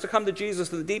who wants to come to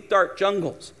Jesus in the deep, dark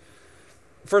jungles?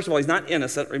 First of all, he's not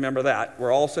innocent. Remember that.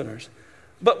 We're all sinners.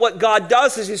 But what God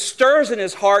does is he stirs in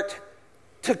his heart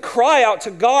to cry out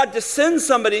to God to send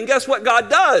somebody. And guess what God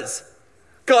does?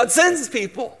 God sends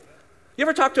people. You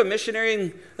ever talk to a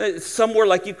missionary somewhere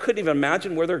like you couldn't even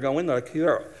imagine where they're going? Like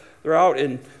they're out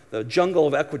in the jungle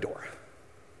of Ecuador.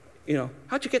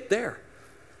 How'd you get there?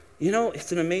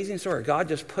 It's an amazing story. God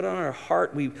just put on our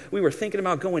heart. We were thinking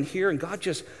about going here, and God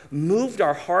just moved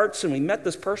our hearts, and we met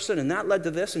this person, and that led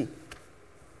to this. And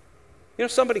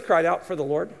somebody cried out for the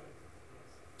Lord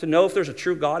to know if there's a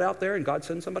true God out there, and God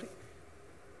sends somebody.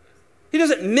 He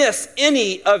doesn't miss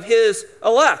any of his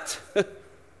elect.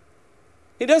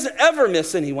 He doesn't ever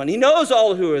miss anyone. He knows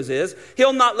all who his is.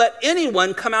 He'll not let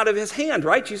anyone come out of his hand,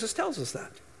 right? Jesus tells us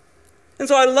that. And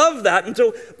so I love that. And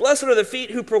so blessed are the feet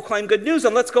who proclaim good news.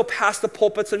 And let's go past the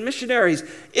pulpits and missionaries.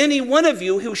 Any one of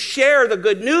you who share the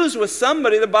good news with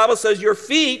somebody, the Bible says your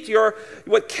feet,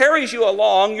 what carries you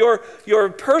along, your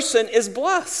person is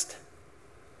blessed.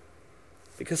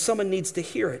 Because someone needs to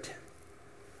hear it.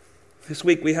 This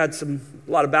week we had a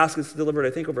lot of baskets delivered, I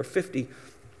think over 50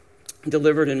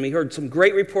 delivered, and we heard some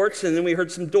great reports, and then we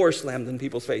heard some doors slammed in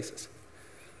people's faces.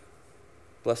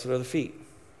 Blessed are the feet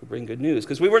who bring good news.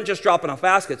 Because we weren't just dropping off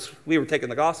baskets, we were taking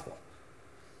the gospel.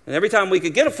 And every time we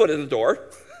could get a foot in the door,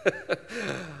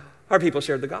 our people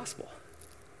shared the gospel.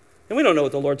 And we don't know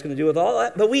what the Lord's going to do with all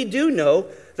that, but we do know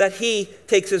that he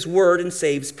takes his word and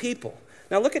saves people.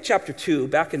 Now look at chapter 2.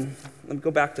 Let me go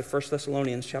back to 1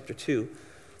 Thessalonians chapter 2.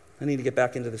 I need to get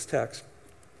back into this text.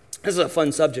 This is a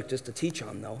fun subject just to teach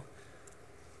on, though.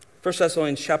 1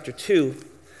 Thessalonians chapter 2,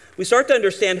 we start to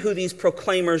understand who these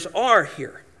proclaimers are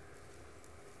here.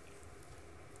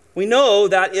 We know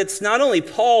that it's not only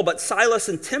Paul, but Silas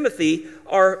and Timothy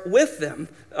are with them.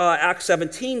 Acts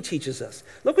 17 teaches us.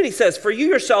 Look what he says. For you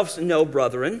yourselves know,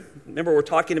 brethren, remember we're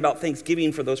talking about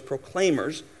thanksgiving for those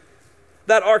proclaimers,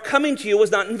 that our coming to you was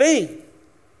not in vain.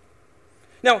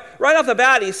 Now, right off the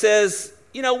bat, he says,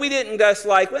 we didn't just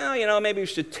maybe we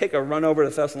should take a run over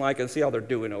to Thessalonica and see how they're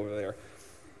doing over there.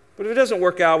 But if it doesn't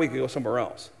work out, we can go somewhere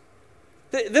else.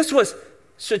 This was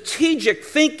strategic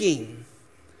thinking.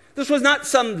 This was not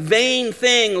some vain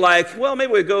thing like,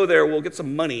 maybe we go there, we'll get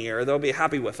some money, or they'll be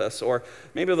happy with us, or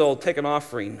maybe they'll take an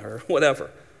offering, or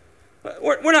whatever.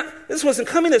 This wasn't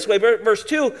coming this way. Verse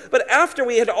 2, but after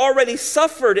we had already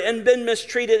suffered and been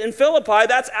mistreated in Philippi,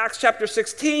 that's Acts chapter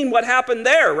 16, what happened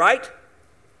there, right?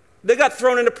 They got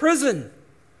thrown into prison.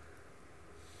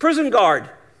 Prison guard.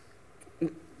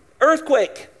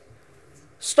 Earthquake.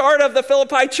 Start of the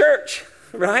Philippi church,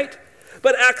 right?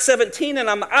 But Acts 17, and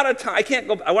I'm out of time. I can't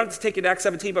go. I wanted to take you to Acts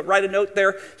 17, but write a note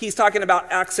there. He's talking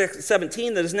about Acts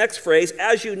 17, that his next phrase,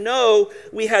 as you know,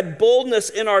 we had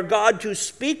boldness in our God to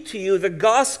speak to you the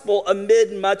gospel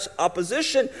amid much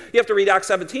opposition. You have to read Acts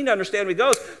 17 to understand where he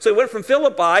goes. So he went from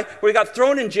Philippi, where he got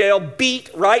thrown in jail, beat,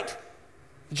 right?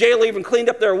 The jail even cleaned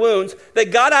up their wounds. They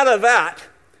got out of that.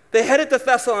 They headed to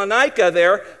Thessalonica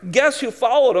there. Guess who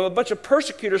followed them? A bunch of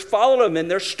persecutors followed them in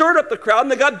there, stirred up the crowd,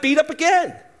 and they got beat up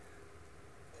again.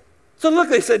 So look,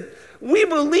 they said, we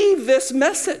believe this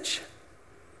message.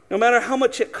 No matter how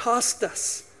much it cost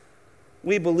us,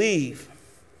 we believe.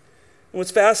 And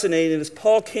what's fascinating is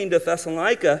Paul came to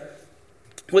Thessalonica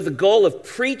with the goal of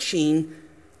preaching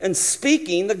and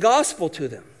speaking the gospel to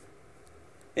them.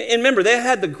 And remember, they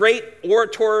had the great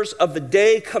orators of the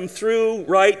day come through,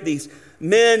 right? These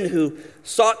men who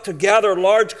sought to gather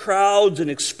large crowds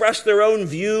and express their own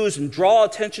views and draw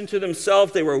attention to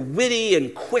themselves. They were witty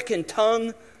and quick in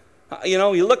tongue.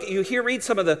 Read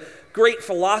some of the great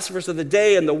philosophers of the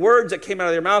day and the words that came out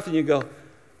of their mouth, and you go,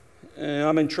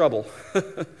 I'm in trouble.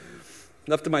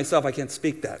 Left to myself, I can't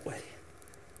speak that way.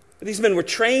 But these men were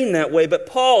trained that way, but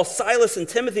Paul, Silas, and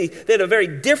Timothy, they had a very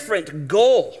different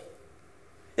goal.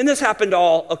 And this happened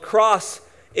all across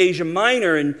Asia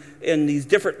Minor and in these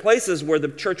different places where the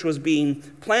church was being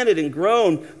planted and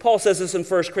grown. Paul says this in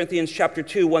 1 Corinthians chapter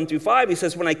 2, 1-5. He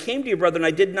says, when I came to you, brethren,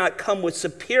 I did not come with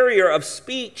superior of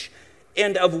speech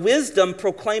and of wisdom,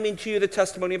 proclaiming to you the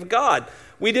testimony of God.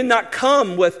 We did not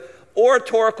come with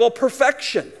oratorical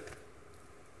perfection.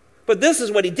 But this is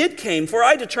what he did came. For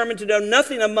I determined to know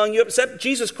nothing among you except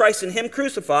Jesus Christ and him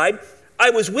crucified. I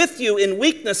was with you in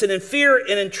weakness and in fear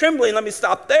and in trembling. Let me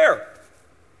stop there.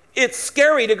 It's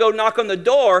scary to go knock on the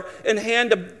door and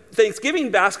hand a Thanksgiving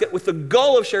basket with the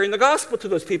goal of sharing the gospel to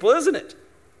those people, isn't it?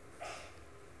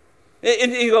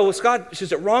 And you go, well, Scott,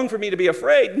 is it wrong for me to be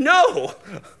afraid? No,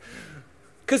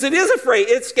 because it is afraid.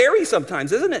 It's scary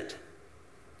sometimes, isn't it?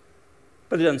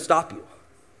 But it doesn't stop you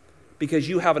because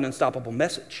you have an unstoppable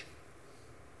message.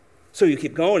 So you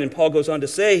keep going, and Paul goes on to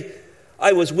say,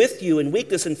 I was with you in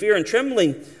weakness and fear and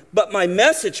trembling, but my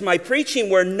message, my preaching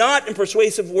were not in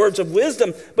persuasive words of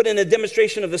wisdom, but in a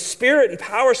demonstration of the Spirit and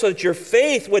power, so that your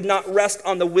faith would not rest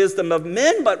on the wisdom of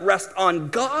men, but rest on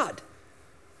God.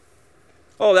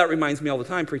 Oh, that reminds me all the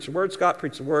time. Preach the word, Scott.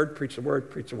 Preach the word, preach the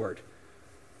word, preach the word.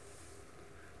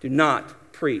 Do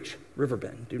not preach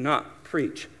Riverbend. Do not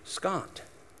preach Scott.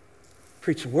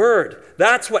 Preach the word.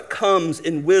 That's what comes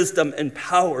in wisdom and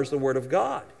power is the word of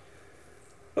God.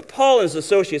 But Paul and his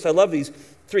associates, I love these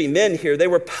three men here. They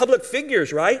were public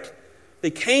figures, right?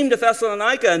 They came to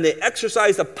Thessalonica and they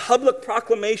exercised a public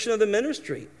proclamation of the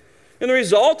ministry. And the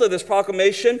result of this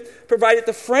proclamation provided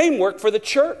the framework for the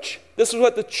church. This is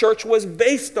what the church was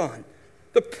based on,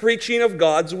 the preaching of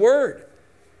God's word.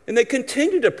 And they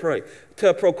continued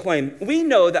to proclaim. We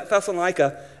know that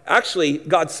Thessalonica, actually,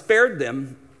 God spared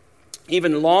them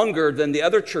even longer than the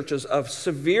other churches of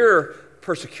severe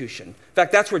persecution. In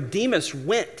fact, that's where Demas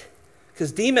went,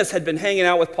 because Demas had been hanging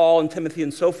out with Paul and Timothy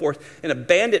and so forth and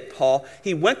abandoned Paul.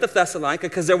 He went to Thessalonica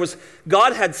because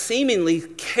God had seemingly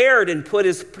cared and put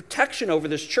his protection over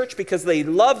this church because they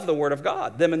loved the word of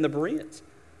God, them and the Bereans.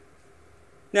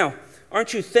 Now,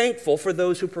 aren't you thankful for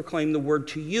those who proclaim the word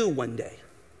to you one day?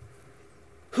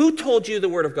 Who told you the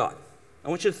word of God? I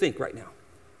want you to think right now.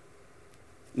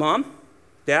 Mom?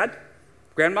 Dad?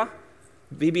 Grandma?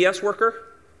 VBS worker?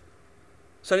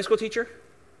 Sunday school teacher?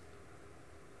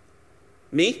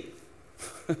 Me?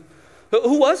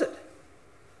 Who was it?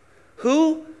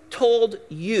 Who told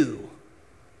you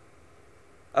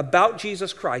about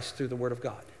Jesus Christ through the Word of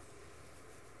God?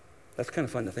 That's kind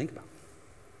of fun to think about.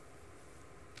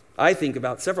 I think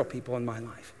about several people in my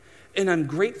life, and I'm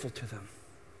grateful to them.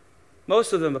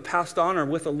 Most of them have passed on or are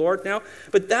with the Lord now,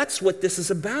 but that's what this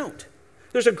is about.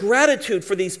 There's a gratitude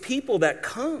for these people that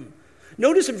come.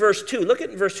 Notice in verse 2, look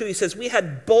at verse 2, he says, we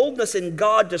had boldness in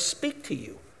God to speak to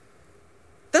you.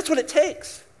 That's what it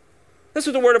takes. That's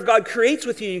what the Word of God creates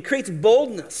with you. It creates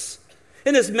boldness.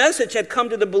 And this message had come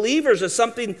to the believers as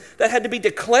something that had to be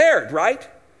declared, right?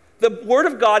 The Word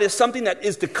of God is something that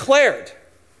is declared.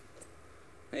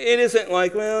 It isn't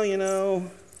like, well, you know,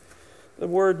 the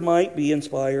Word might be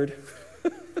inspired.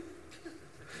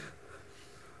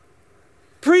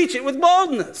 Preach it with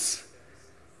boldness.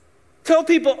 Tell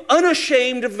people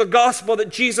unashamed of the gospel that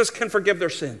Jesus can forgive their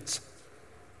sins.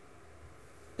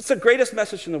 It's the greatest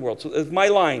message in the world. So it's my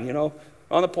line, you know,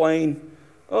 on the plane.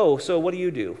 Oh, so what do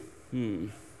you do? I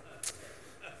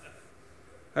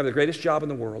have the greatest job in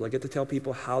the world. I get to tell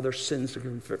people how their sins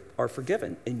are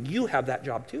forgiven. And you have that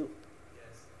job too.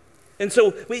 Yes. And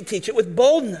so we teach it with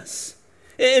boldness.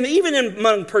 And even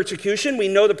among persecution, we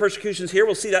know the persecution's here.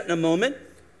 We'll see that in a moment.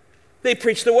 They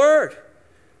preach the word.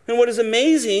 And what is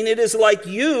amazing, it is like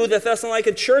you, the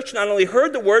Thessalonica church, not only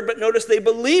heard the word, but notice they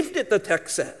believed it, the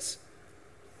text says.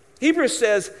 Hebrews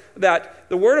says that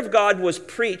the word of God was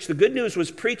preached, the good news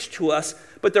was preached to us,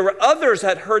 but there were others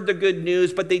that heard the good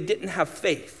news, but they didn't have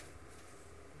faith.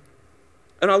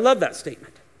 And I love that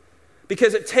statement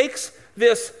because it takes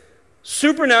this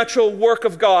supernatural work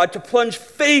of God to plunge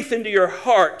faith into your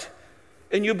heart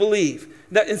and you believe.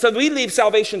 And so we leave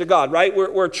salvation to God, right?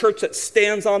 We're a church that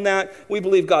stands on that. We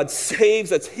believe God saves.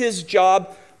 That's his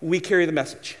job. We carry the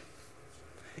message.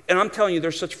 And I'm telling you,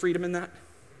 there's such freedom in that.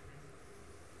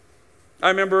 I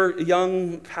remember a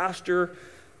young pastor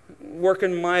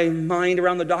working my mind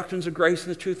around the doctrines of grace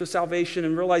and the truth of salvation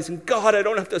and realizing, God, I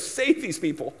don't have to save these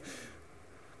people.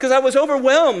 Because I was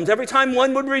overwhelmed every time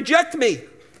one would reject me.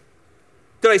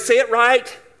 Did I say it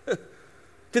right?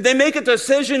 Did they make a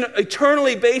decision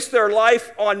eternally based their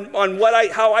life on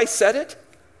how I said it?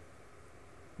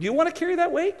 Do you want to carry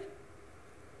that weight?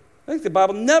 I think the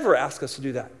Bible never asks us to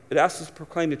do that. It asks us to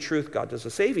proclaim the truth. God does the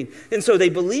saving. And so they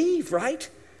believe, right?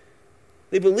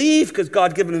 They believe because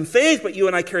God given them faith, but you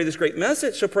and I carry this great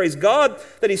message. So praise God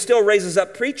that he still raises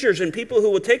up preachers and people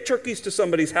who will take turkeys to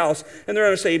somebody's house and they're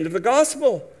unashamed of the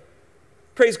gospel.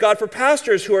 Praise God for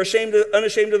pastors who are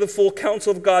unashamed of the full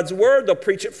counsel of God's word. They'll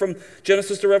preach it from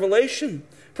Genesis to Revelation.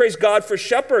 Praise God for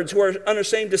shepherds who are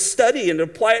unashamed to study and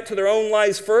apply it to their own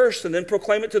lives first and then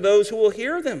proclaim it to those who will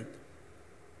hear them.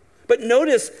 But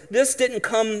notice, this didn't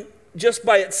come just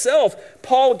by itself.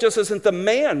 Paul just isn't the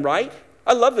man, right?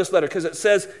 I love this letter because it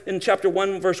says in chapter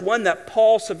 1, verse 1, that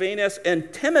Paul, Silvanus,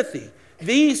 and Timothy,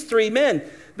 these three men,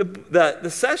 the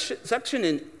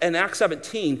section in Acts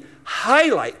 17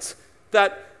 highlights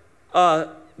that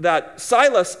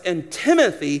Silas and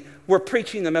Timothy were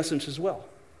preaching the message as well.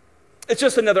 It's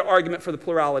just another argument for the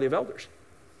plurality of elders,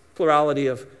 plurality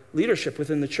of leadership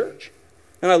within the church.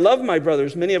 And I love my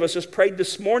brothers. Many of us just prayed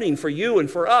this morning for you and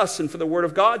for us and for the Word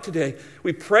of God today.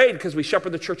 We prayed because we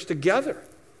shepherd the church together.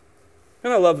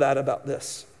 And I love that about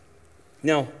this.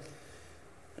 Now,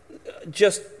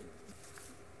 just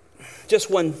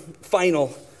one final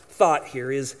thought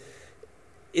here is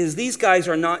these guys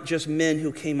are not just men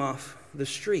who came off the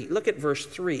street. Look at verse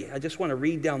 3. I just want to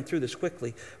read down through this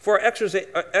quickly. For our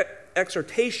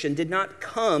exhortation did not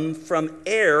come from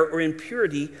error or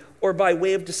impurity or by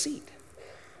way of deceit.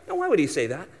 Now, why would he say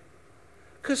that?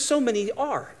 Because so many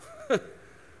are.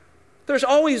 There's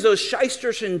always those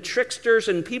shysters and tricksters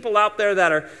and people out there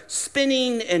that are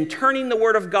spinning and turning the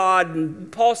Word of God.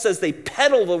 And Paul says they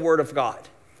peddle the Word of God.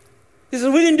 He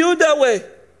says, we didn't do it that way.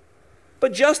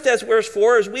 But just as, verse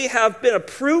 4, as we have been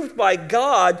approved by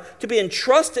God to be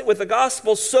entrusted with the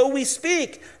gospel, so we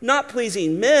speak, not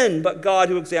pleasing men, but God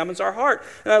who examines our heart.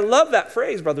 And I love that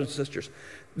phrase, brothers and sisters.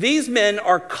 These men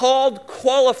are called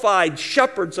qualified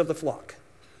shepherds of the flock.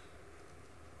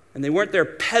 And they weren't there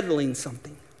peddling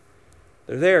something.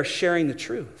 They're there sharing the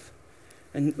truth.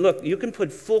 And look, you can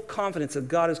put full confidence that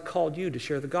God has called you to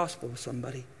share the gospel with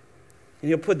somebody. And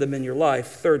He'll put them in your life.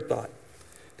 Third thought.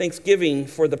 Thanksgiving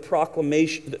for the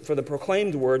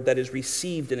proclaimed word that is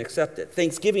received and accepted.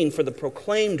 Thanksgiving for the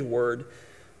proclaimed word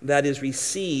that is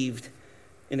received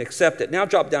and accepted. Now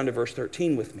drop down to verse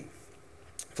 13 with me.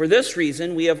 For this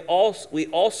reason, we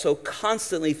also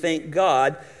constantly thank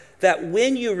God that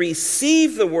when you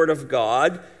receive the word of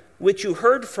God, which you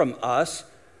heard from us,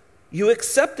 you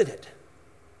accepted it.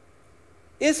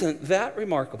 Isn't that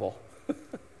remarkable?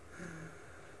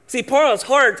 See, Paul's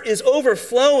heart is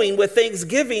overflowing with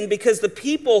thanksgiving because the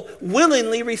people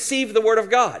willingly received the word of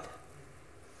God.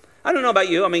 I don't know about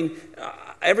you. I mean,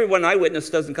 everyone I witness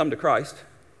doesn't come to Christ.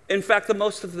 In fact, the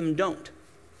most of them don't.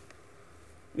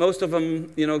 Most of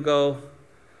them, go,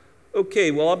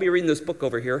 okay, well, I'll be reading this book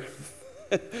over here.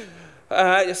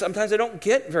 Sometimes I don't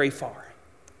get very far.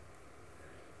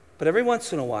 But every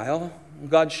once in a while,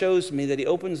 God shows me that He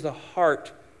opens the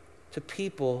heart to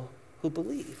people who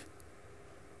believe.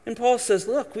 And Paul says,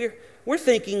 look, we're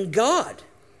thanking God.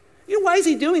 You know, why is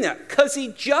he doing that? Because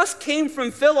he just came from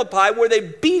Philippi where they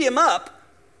beat him up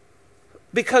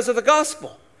because of the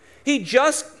gospel. He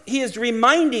is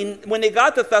reminding, when they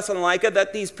got to Thessalonica,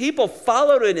 that these people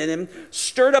followed in him,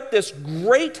 stirred up this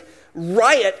great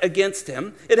riot against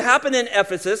him. It happened in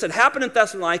Ephesus, it happened in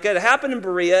Thessalonica, it happened in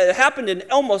Berea, it happened in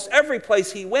almost every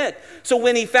place he went. So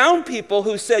when he found people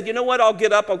who said, you know what, I'll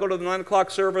get up, I'll go to the 9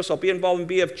 o'clock service, I'll be involved in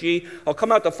BFG, I'll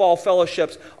come out to fall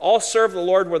fellowships, I'll serve the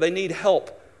Lord where they need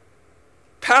help.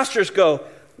 Pastors go,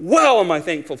 well, am I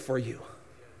thankful for you.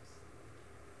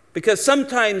 Because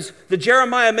sometimes the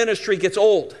Jeremiah ministry gets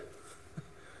old,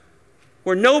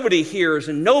 where nobody hears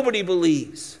and nobody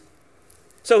believes.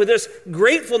 So this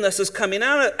gratefulness is coming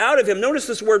out of him. Notice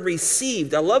this word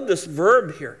received. I love this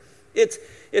verb here. It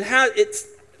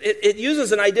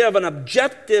uses an idea of an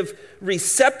objective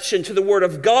reception to the word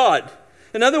of God.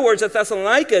 In other words, the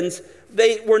Thessalonians,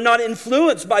 they were not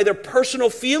influenced by their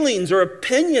personal feelings or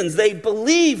opinions. They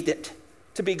believed it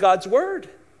to be God's word.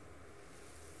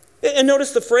 And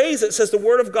notice the phrase that says the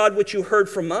word of God which you heard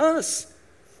from us.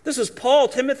 This is Paul,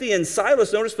 Timothy, and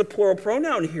Silas. Notice the plural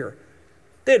pronoun here.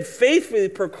 They had faithfully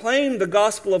proclaimed the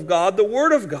gospel of God, the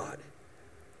word of God.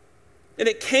 And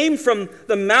it came from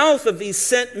the mouth of these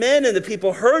sent men, and the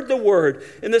people heard the word.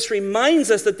 And this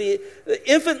reminds us that the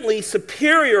infinitely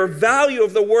superior value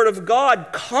of the word of God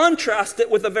contrasts it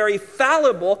with a very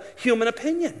fallible human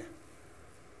opinion.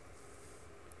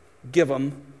 Give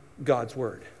them God's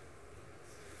word.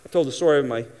 I told the story of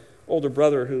my older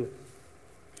brother who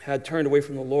had turned away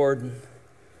from the Lord and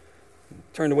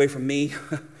turned away from me.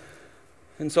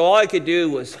 And so all I could do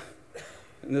was,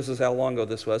 and this is how long ago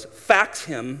this was, fax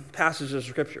him passages of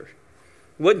Scripture.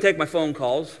 He wouldn't take my phone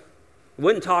calls. He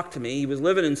wouldn't talk to me. He was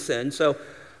living in sin. So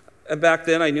back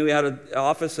then I knew he had an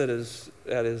office at his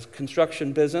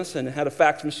construction business and had a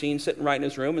fax machine sitting right in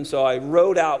his room. And so I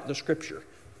wrote out the Scripture.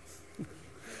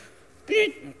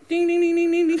 Ding, ding, ding,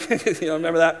 ding, ding, ding.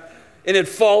 Remember that? And it'd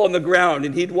fall on the ground,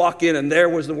 and he'd walk in, and there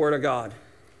was the Word of God.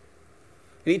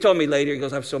 And he told me later, he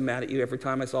goes, I was so mad at you every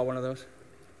time I saw one of those.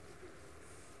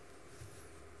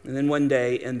 And then one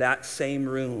day, in that same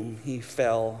room, he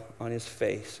fell on his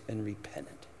face and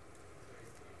repented.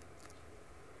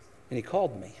 And he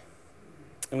called me.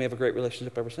 And we have a great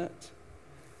relationship ever since.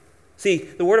 See,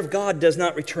 the Word of God does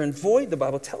not return void. The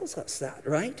Bible tells us that,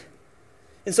 right?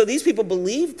 And so these people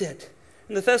believed it.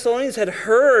 And the Thessalonians they'd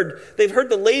heard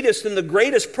the latest and the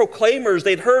greatest proclaimers.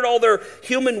 They'd heard all their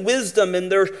human wisdom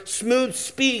and their smooth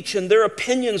speech and their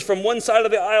opinions from one side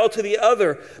of the aisle to the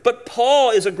other. But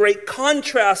Paul is a great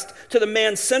contrast to the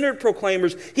man-centered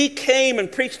proclaimers. He came and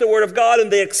preached the Word of God,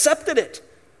 and they accepted it.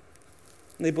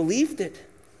 And they believed it.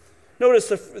 Notice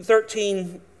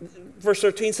verse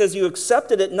 13 says, you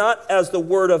accepted it not as the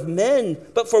word of men,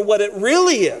 but for what it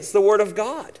really is, the Word of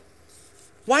God.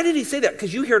 Why did he say that?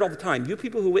 Because you hear it all the time. You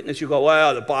people who witness, you go,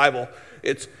 well, the Bible,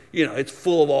 it's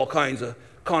full of all kinds of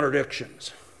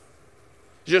contradictions.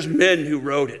 It's just men who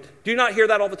wrote it. Do you not hear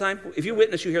that all the time? If you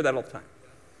witness, you hear that all the time.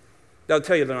 That'll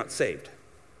tell you they're not saved.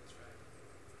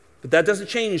 But that doesn't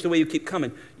change the way you keep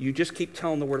coming. You just keep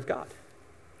telling the Word of God.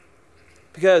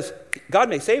 Because God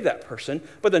may save that person,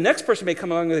 but the next person may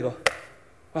come along and they go,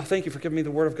 well, thank you for giving me the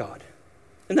Word of God.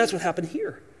 And that's what happened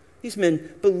here. These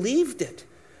men believed it.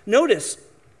 Notice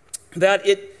that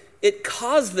it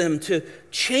caused them to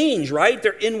change, right?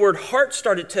 Their inward heart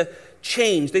started to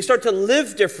change. They start to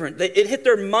live different. It hit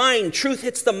their mind. Truth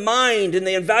hits the mind, and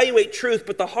they evaluate truth,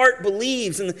 but the heart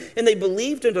believes, and they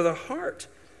believed into the heart.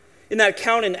 In that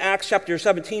account in Acts chapter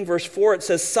 17, verse 4, it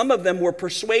says, some of them were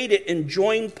persuaded and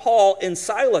joined Paul and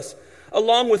Silas,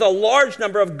 along with a large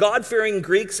number of God-fearing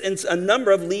Greeks and a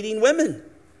number of leading women.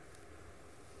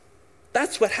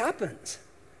 That's what happens.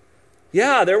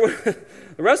 Yeah, the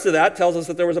rest of that tells us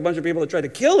that there was a bunch of people that tried to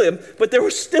kill him, but there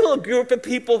was still a group of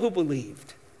people who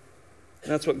believed.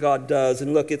 And that's what God does.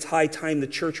 And look, it's high time the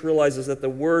church realizes that the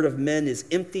word of men is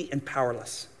empty and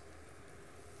powerless.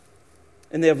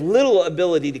 And they have little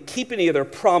ability to keep any of their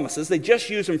promises. They just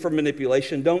use them for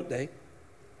manipulation, don't they?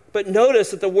 But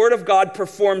notice that the Word of God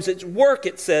performs its work,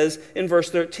 it says in verse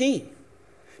 13.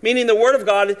 Meaning the Word of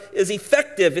God is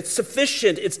effective, it's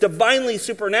sufficient, it's divinely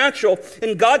supernatural,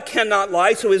 and God cannot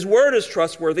lie, so His Word is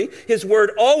trustworthy. His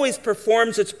Word always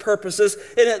performs its purposes,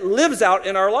 and it lives out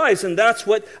in our lives. And that's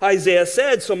what Isaiah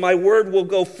said. So my Word will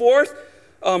go forth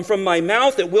from my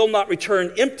mouth. It will not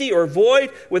return empty or void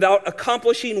without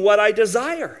accomplishing what I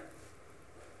desire.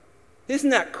 Isn't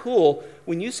that cool?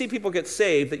 When you see people get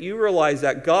saved, that you realize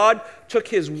that God took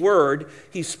His Word,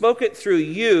 He spoke it through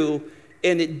you,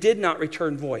 and it did not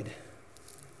return void.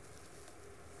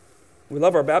 We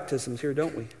love our baptisms here,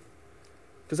 don't we?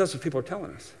 Because that's what people are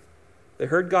telling us. They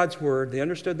heard God's word, they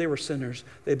understood they were sinners,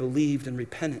 they believed and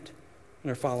repented,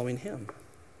 and are following Him.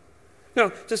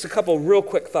 Now, just a couple real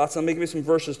quick thoughts. I'm going to give you some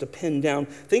verses to pin down.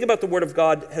 Think about the Word of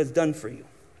God has done for you.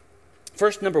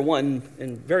 First, number one,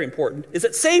 and very important, is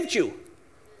it saved you.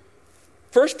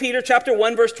 1 Peter chapter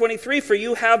 1, verse 23, for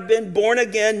you have been born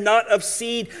again, not of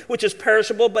seed which is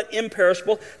perishable, but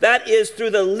imperishable. That is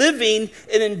through the living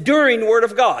and enduring Word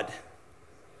of God.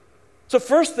 So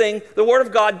first thing the Word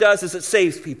of God does is it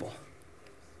saves people.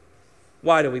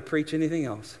 Why do we preach anything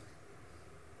else?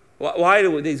 Why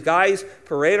do these guys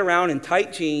parade around in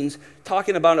tight jeans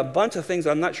talking about a bunch of things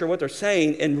I'm not sure what they're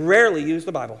saying and rarely use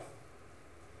the Bible?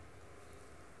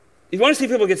 If you want to see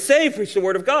people get saved, preach the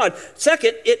Word of God.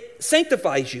 Second, it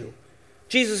sanctifies you.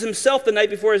 Jesus Himself, the night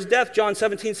before His death, John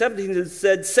 17:17,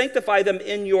 said, sanctify them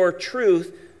in your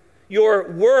truth.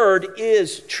 Your word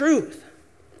is truth.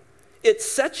 It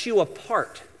sets you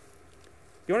apart.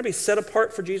 You want to be set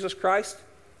apart for Jesus Christ?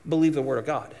 Believe the Word of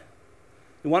God.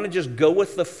 You want to just go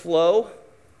with the flow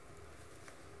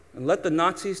and let the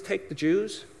Nazis take the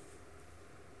Jews?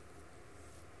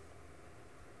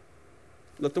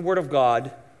 Let the Word of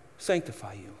God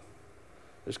sanctify you.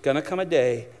 There's going to come a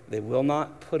day they will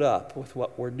not put up with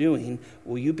what we're doing.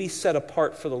 Will you be set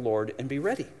apart for the Lord and be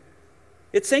ready?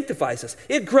 It sanctifies us.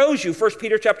 It grows you. 1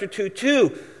 Peter chapter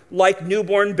 2, like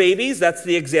newborn babies. That's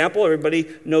the example. Everybody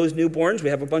knows newborns. We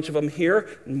have a bunch of them here,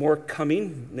 and more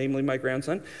coming, namely my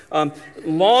grandson.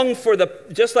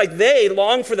 Just like they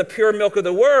long for the pure milk of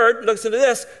the Word, listen to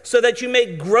this, so that you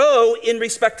may grow in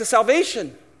respect to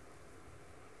salvation.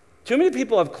 Too many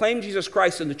people have claimed Jesus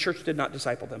Christ and the church did not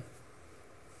disciple them.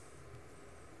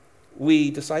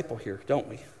 We disciple here, don't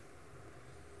we?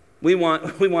 We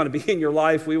want to be in your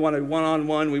life. We want a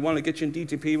one-on-one. We want to get you in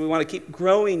DTP. We want to keep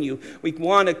growing you. We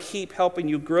want to keep helping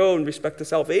you grow in respect to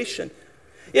salvation.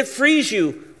 It frees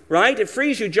you, right? It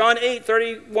frees you. John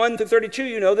 8:31-32,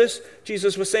 you know this.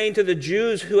 Jesus was saying to the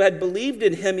Jews who had believed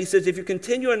in Him, He says, if you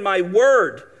continue in my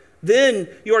word, then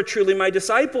you are truly my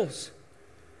disciples.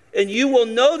 And you will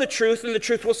know the truth, and the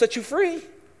truth will set you free.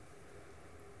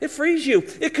 It frees you.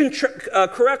 It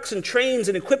corrects and trains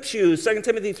and equips you. 2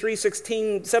 Timothy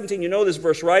 3:16, 17, you know this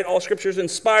verse, right? All Scripture is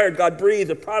inspired, God-breathed,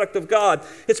 a product of God.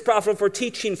 It's profitable for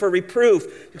teaching, for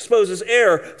reproof, exposes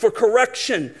error, for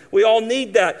correction. We all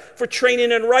need that. For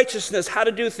training in righteousness, how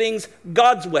to do things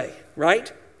God's way,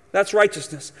 right? That's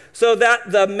righteousness. So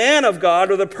that the man of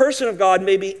God or the person of God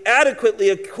may be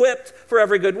adequately equipped for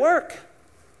every good work.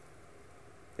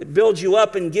 It builds you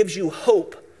up and gives you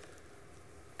hope.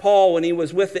 Paul, when he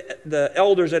was with the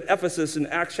elders at Ephesus in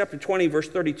Acts chapter 20, verse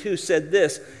 32, said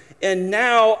this, "And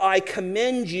now I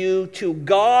commend you to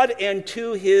God and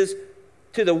to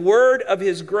the word of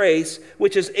his grace,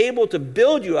 which is able to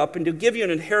build you up and to give you an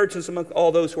inheritance among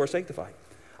all those who are sanctified."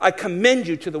 I commend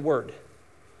you to the word.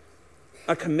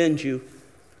 I commend you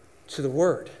to the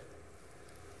word.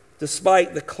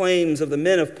 Despite the claims of the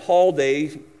men of Paul's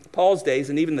days,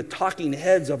 and even the talking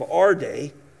heads of our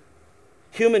day,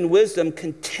 human wisdom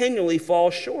continually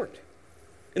falls short.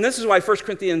 And this is why 1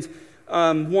 Corinthians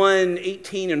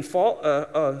 1:18 and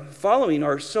following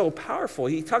are so powerful.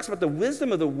 He talks about the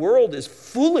wisdom of the world is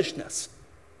foolishness.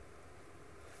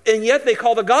 And yet they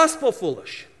call the gospel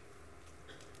foolish.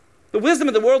 The wisdom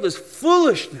of the world is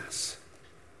foolishness.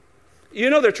 You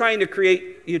know they're trying to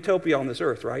create utopia on this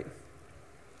earth, right?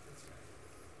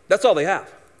 That's all they have.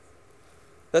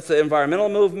 That's the environmental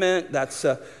movement. That's,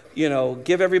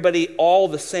 give everybody all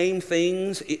the same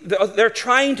things. They're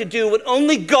trying to do what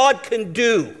only God can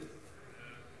do.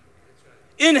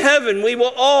 In heaven, we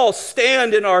will all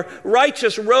stand in our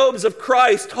righteous robes of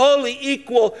Christ, totally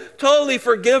equal, totally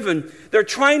forgiven. They're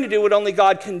trying to do what only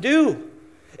God can do.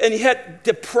 And yet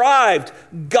deprived,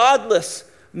 godless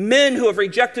men who have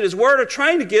rejected his word are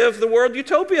trying to give the world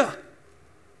utopia.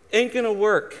 Ain't going to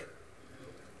work.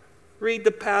 Read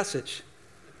the passage.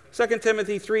 2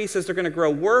 Timothy 3 says they're going to grow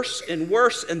worse and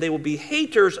worse, and they will be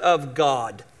haters of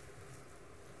God.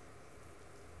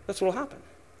 That's what will happen.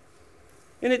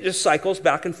 And it just cycles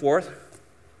back and forth.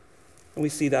 And we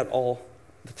see that all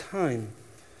the time.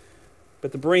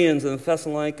 But the Bereans and the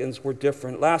Thessalonians were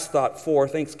different. Last thought, 4,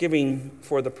 thanksgiving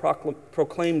for the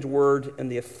proclaimed word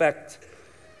and the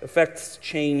affects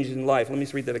change in life. Let me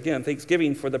just read that again.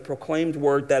 Thanksgiving for the proclaimed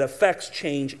word that affects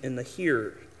change in the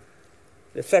hearer.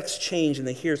 It affects change in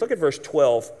the hearers. Look at verse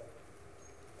 12.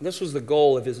 This was the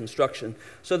goal of his instruction.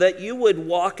 So that you would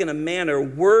walk in a manner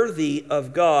worthy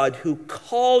of God who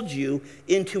called you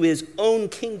into his own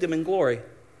kingdom and glory.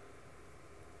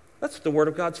 That's what the word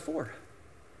of God's for.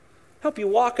 Help you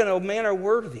walk in a manner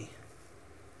worthy.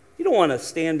 You don't want to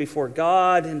stand before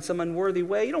God in some unworthy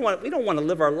way. We don't want to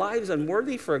live our lives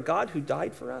unworthy for a God who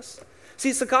died for us. See,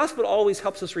 it's the gospel always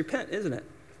helps us repent, isn't it?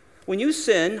 When you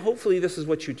sin, hopefully this is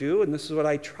what you do, and this is what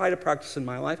I try to practice in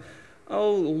my life.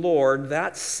 Oh, Lord,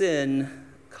 that sin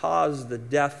caused the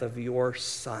death of your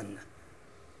son.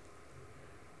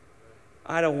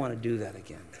 I don't want to do that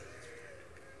again.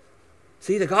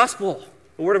 See, the gospel,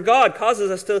 the word of God, causes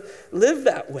us to live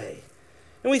that way.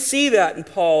 And we see that in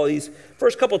Paul. These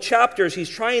first couple chapters, he's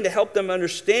trying to help them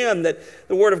understand that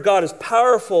the word of God is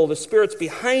powerful, the Spirit's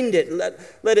behind it.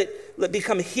 Let it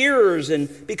become hearers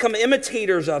and become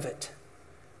imitators of it.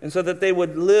 And so that they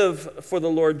would live for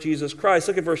the Lord Jesus Christ.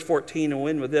 Look at verse 14 and we'll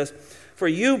end with this. For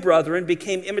you, brethren,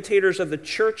 became imitators of the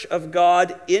church of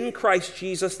God in Christ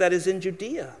Jesus that is in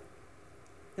Judea.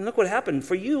 And look what happened.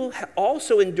 For you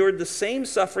also endured the same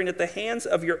suffering at the hands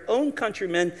of your own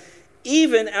countrymen,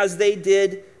 even as they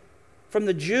did from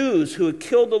the Jews who had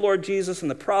killed the Lord Jesus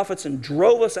and the prophets and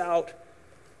drove us out.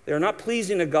 They are not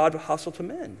pleasing to God, but hostile to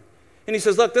men. And he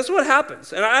says, look, this is what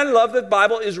happens. And I love that the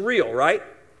Bible is real, right?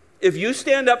 If you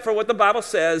stand up for what the Bible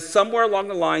says, somewhere along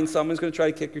the line, someone's going to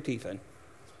try to kick your teeth in.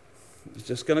 It's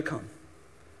just going to come.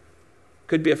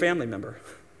 Could be a family member.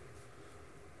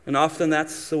 And often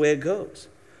that's the way it goes.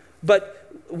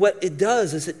 But what it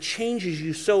does is it changes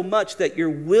you so much that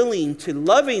you're willing to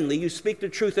lovingly, you speak the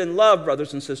truth in love,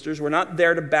 brothers and sisters. We're not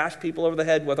there to bash people over the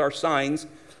head with our signs.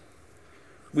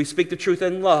 We speak the truth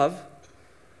in love,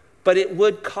 but it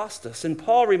would cost us. And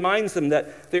Paul reminds them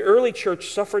that the early church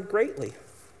suffered greatly.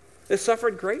 They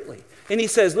suffered greatly. And he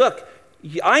says, look,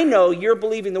 I know you're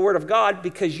believing the word of God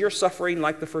because you're suffering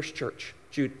like the first church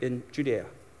in Judea,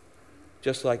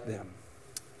 just like them.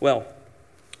 Well,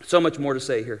 so much more to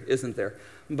say here, isn't there?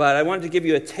 But I wanted to give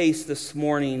you a taste this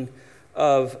morning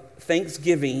of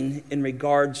thanksgiving in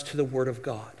regards to the Word of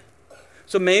God.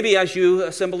 So maybe as you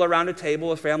assemble around a table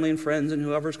with family and friends and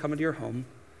whoever's coming to your home,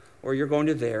 or you're going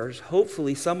to theirs,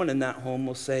 hopefully someone in that home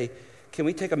will say, can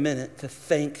we take a minute to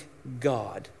thank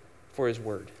God for His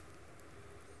Word?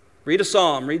 Read a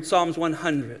psalm. Read Psalms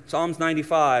 100, Psalms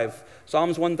 95,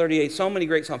 Psalms 138. So many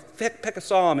great psalms. Pick a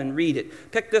psalm and read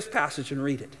it. Pick this passage and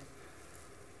read it.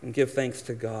 And give thanks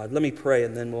to God. Let me pray,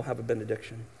 and then we'll have a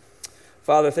benediction.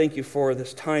 Father, thank you for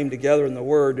this time together in the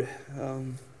Word.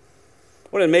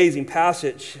 What an amazing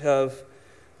passage of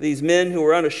these men who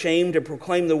were unashamed to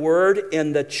proclaim the Word,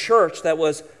 and the church that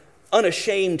was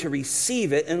unashamed to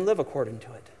receive it and live according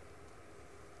to it.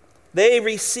 They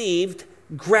received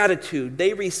gratitude.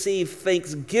 They received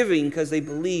thanksgiving because they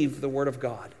believed the Word of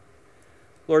God.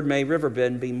 Lord, may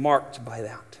Riverbend be marked by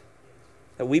that.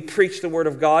 That we preach the Word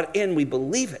of God and we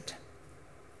believe it.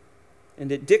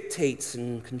 And it dictates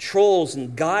and controls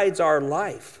and guides our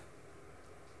life.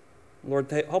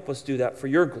 Lord, help us do that for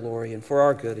your glory and for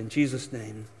our good. In Jesus'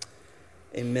 name,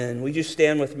 amen. Would you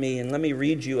stand with me and let me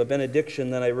read you a benediction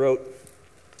that I wrote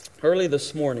early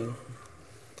this morning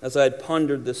as I had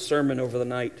pondered this sermon over the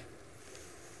night.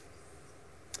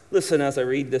 Listen as I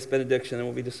read this benediction and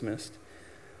we'll be dismissed.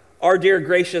 Our dear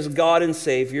gracious God and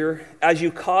Savior, as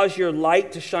you cause your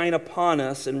light to shine upon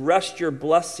us and rest your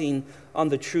blessing on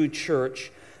the true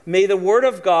church, may the Word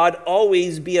of God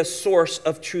always be a source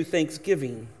of true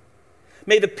thanksgiving.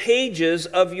 May the pages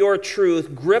of your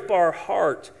truth grip our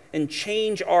heart and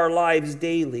change our lives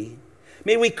daily.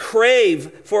 May we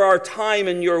crave for our time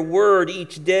in your word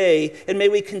each day, and may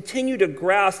we continue to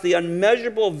grasp the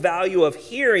unmeasurable value of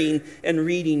hearing and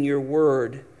reading your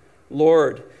word.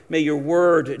 Lord, may your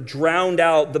word drown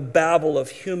out the babble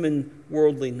of human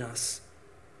worldliness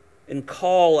and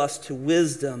call us to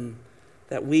wisdom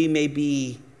that we may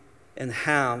be and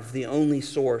have the only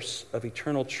source of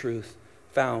eternal truth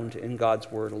found in God's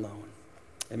word alone.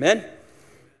 Amen.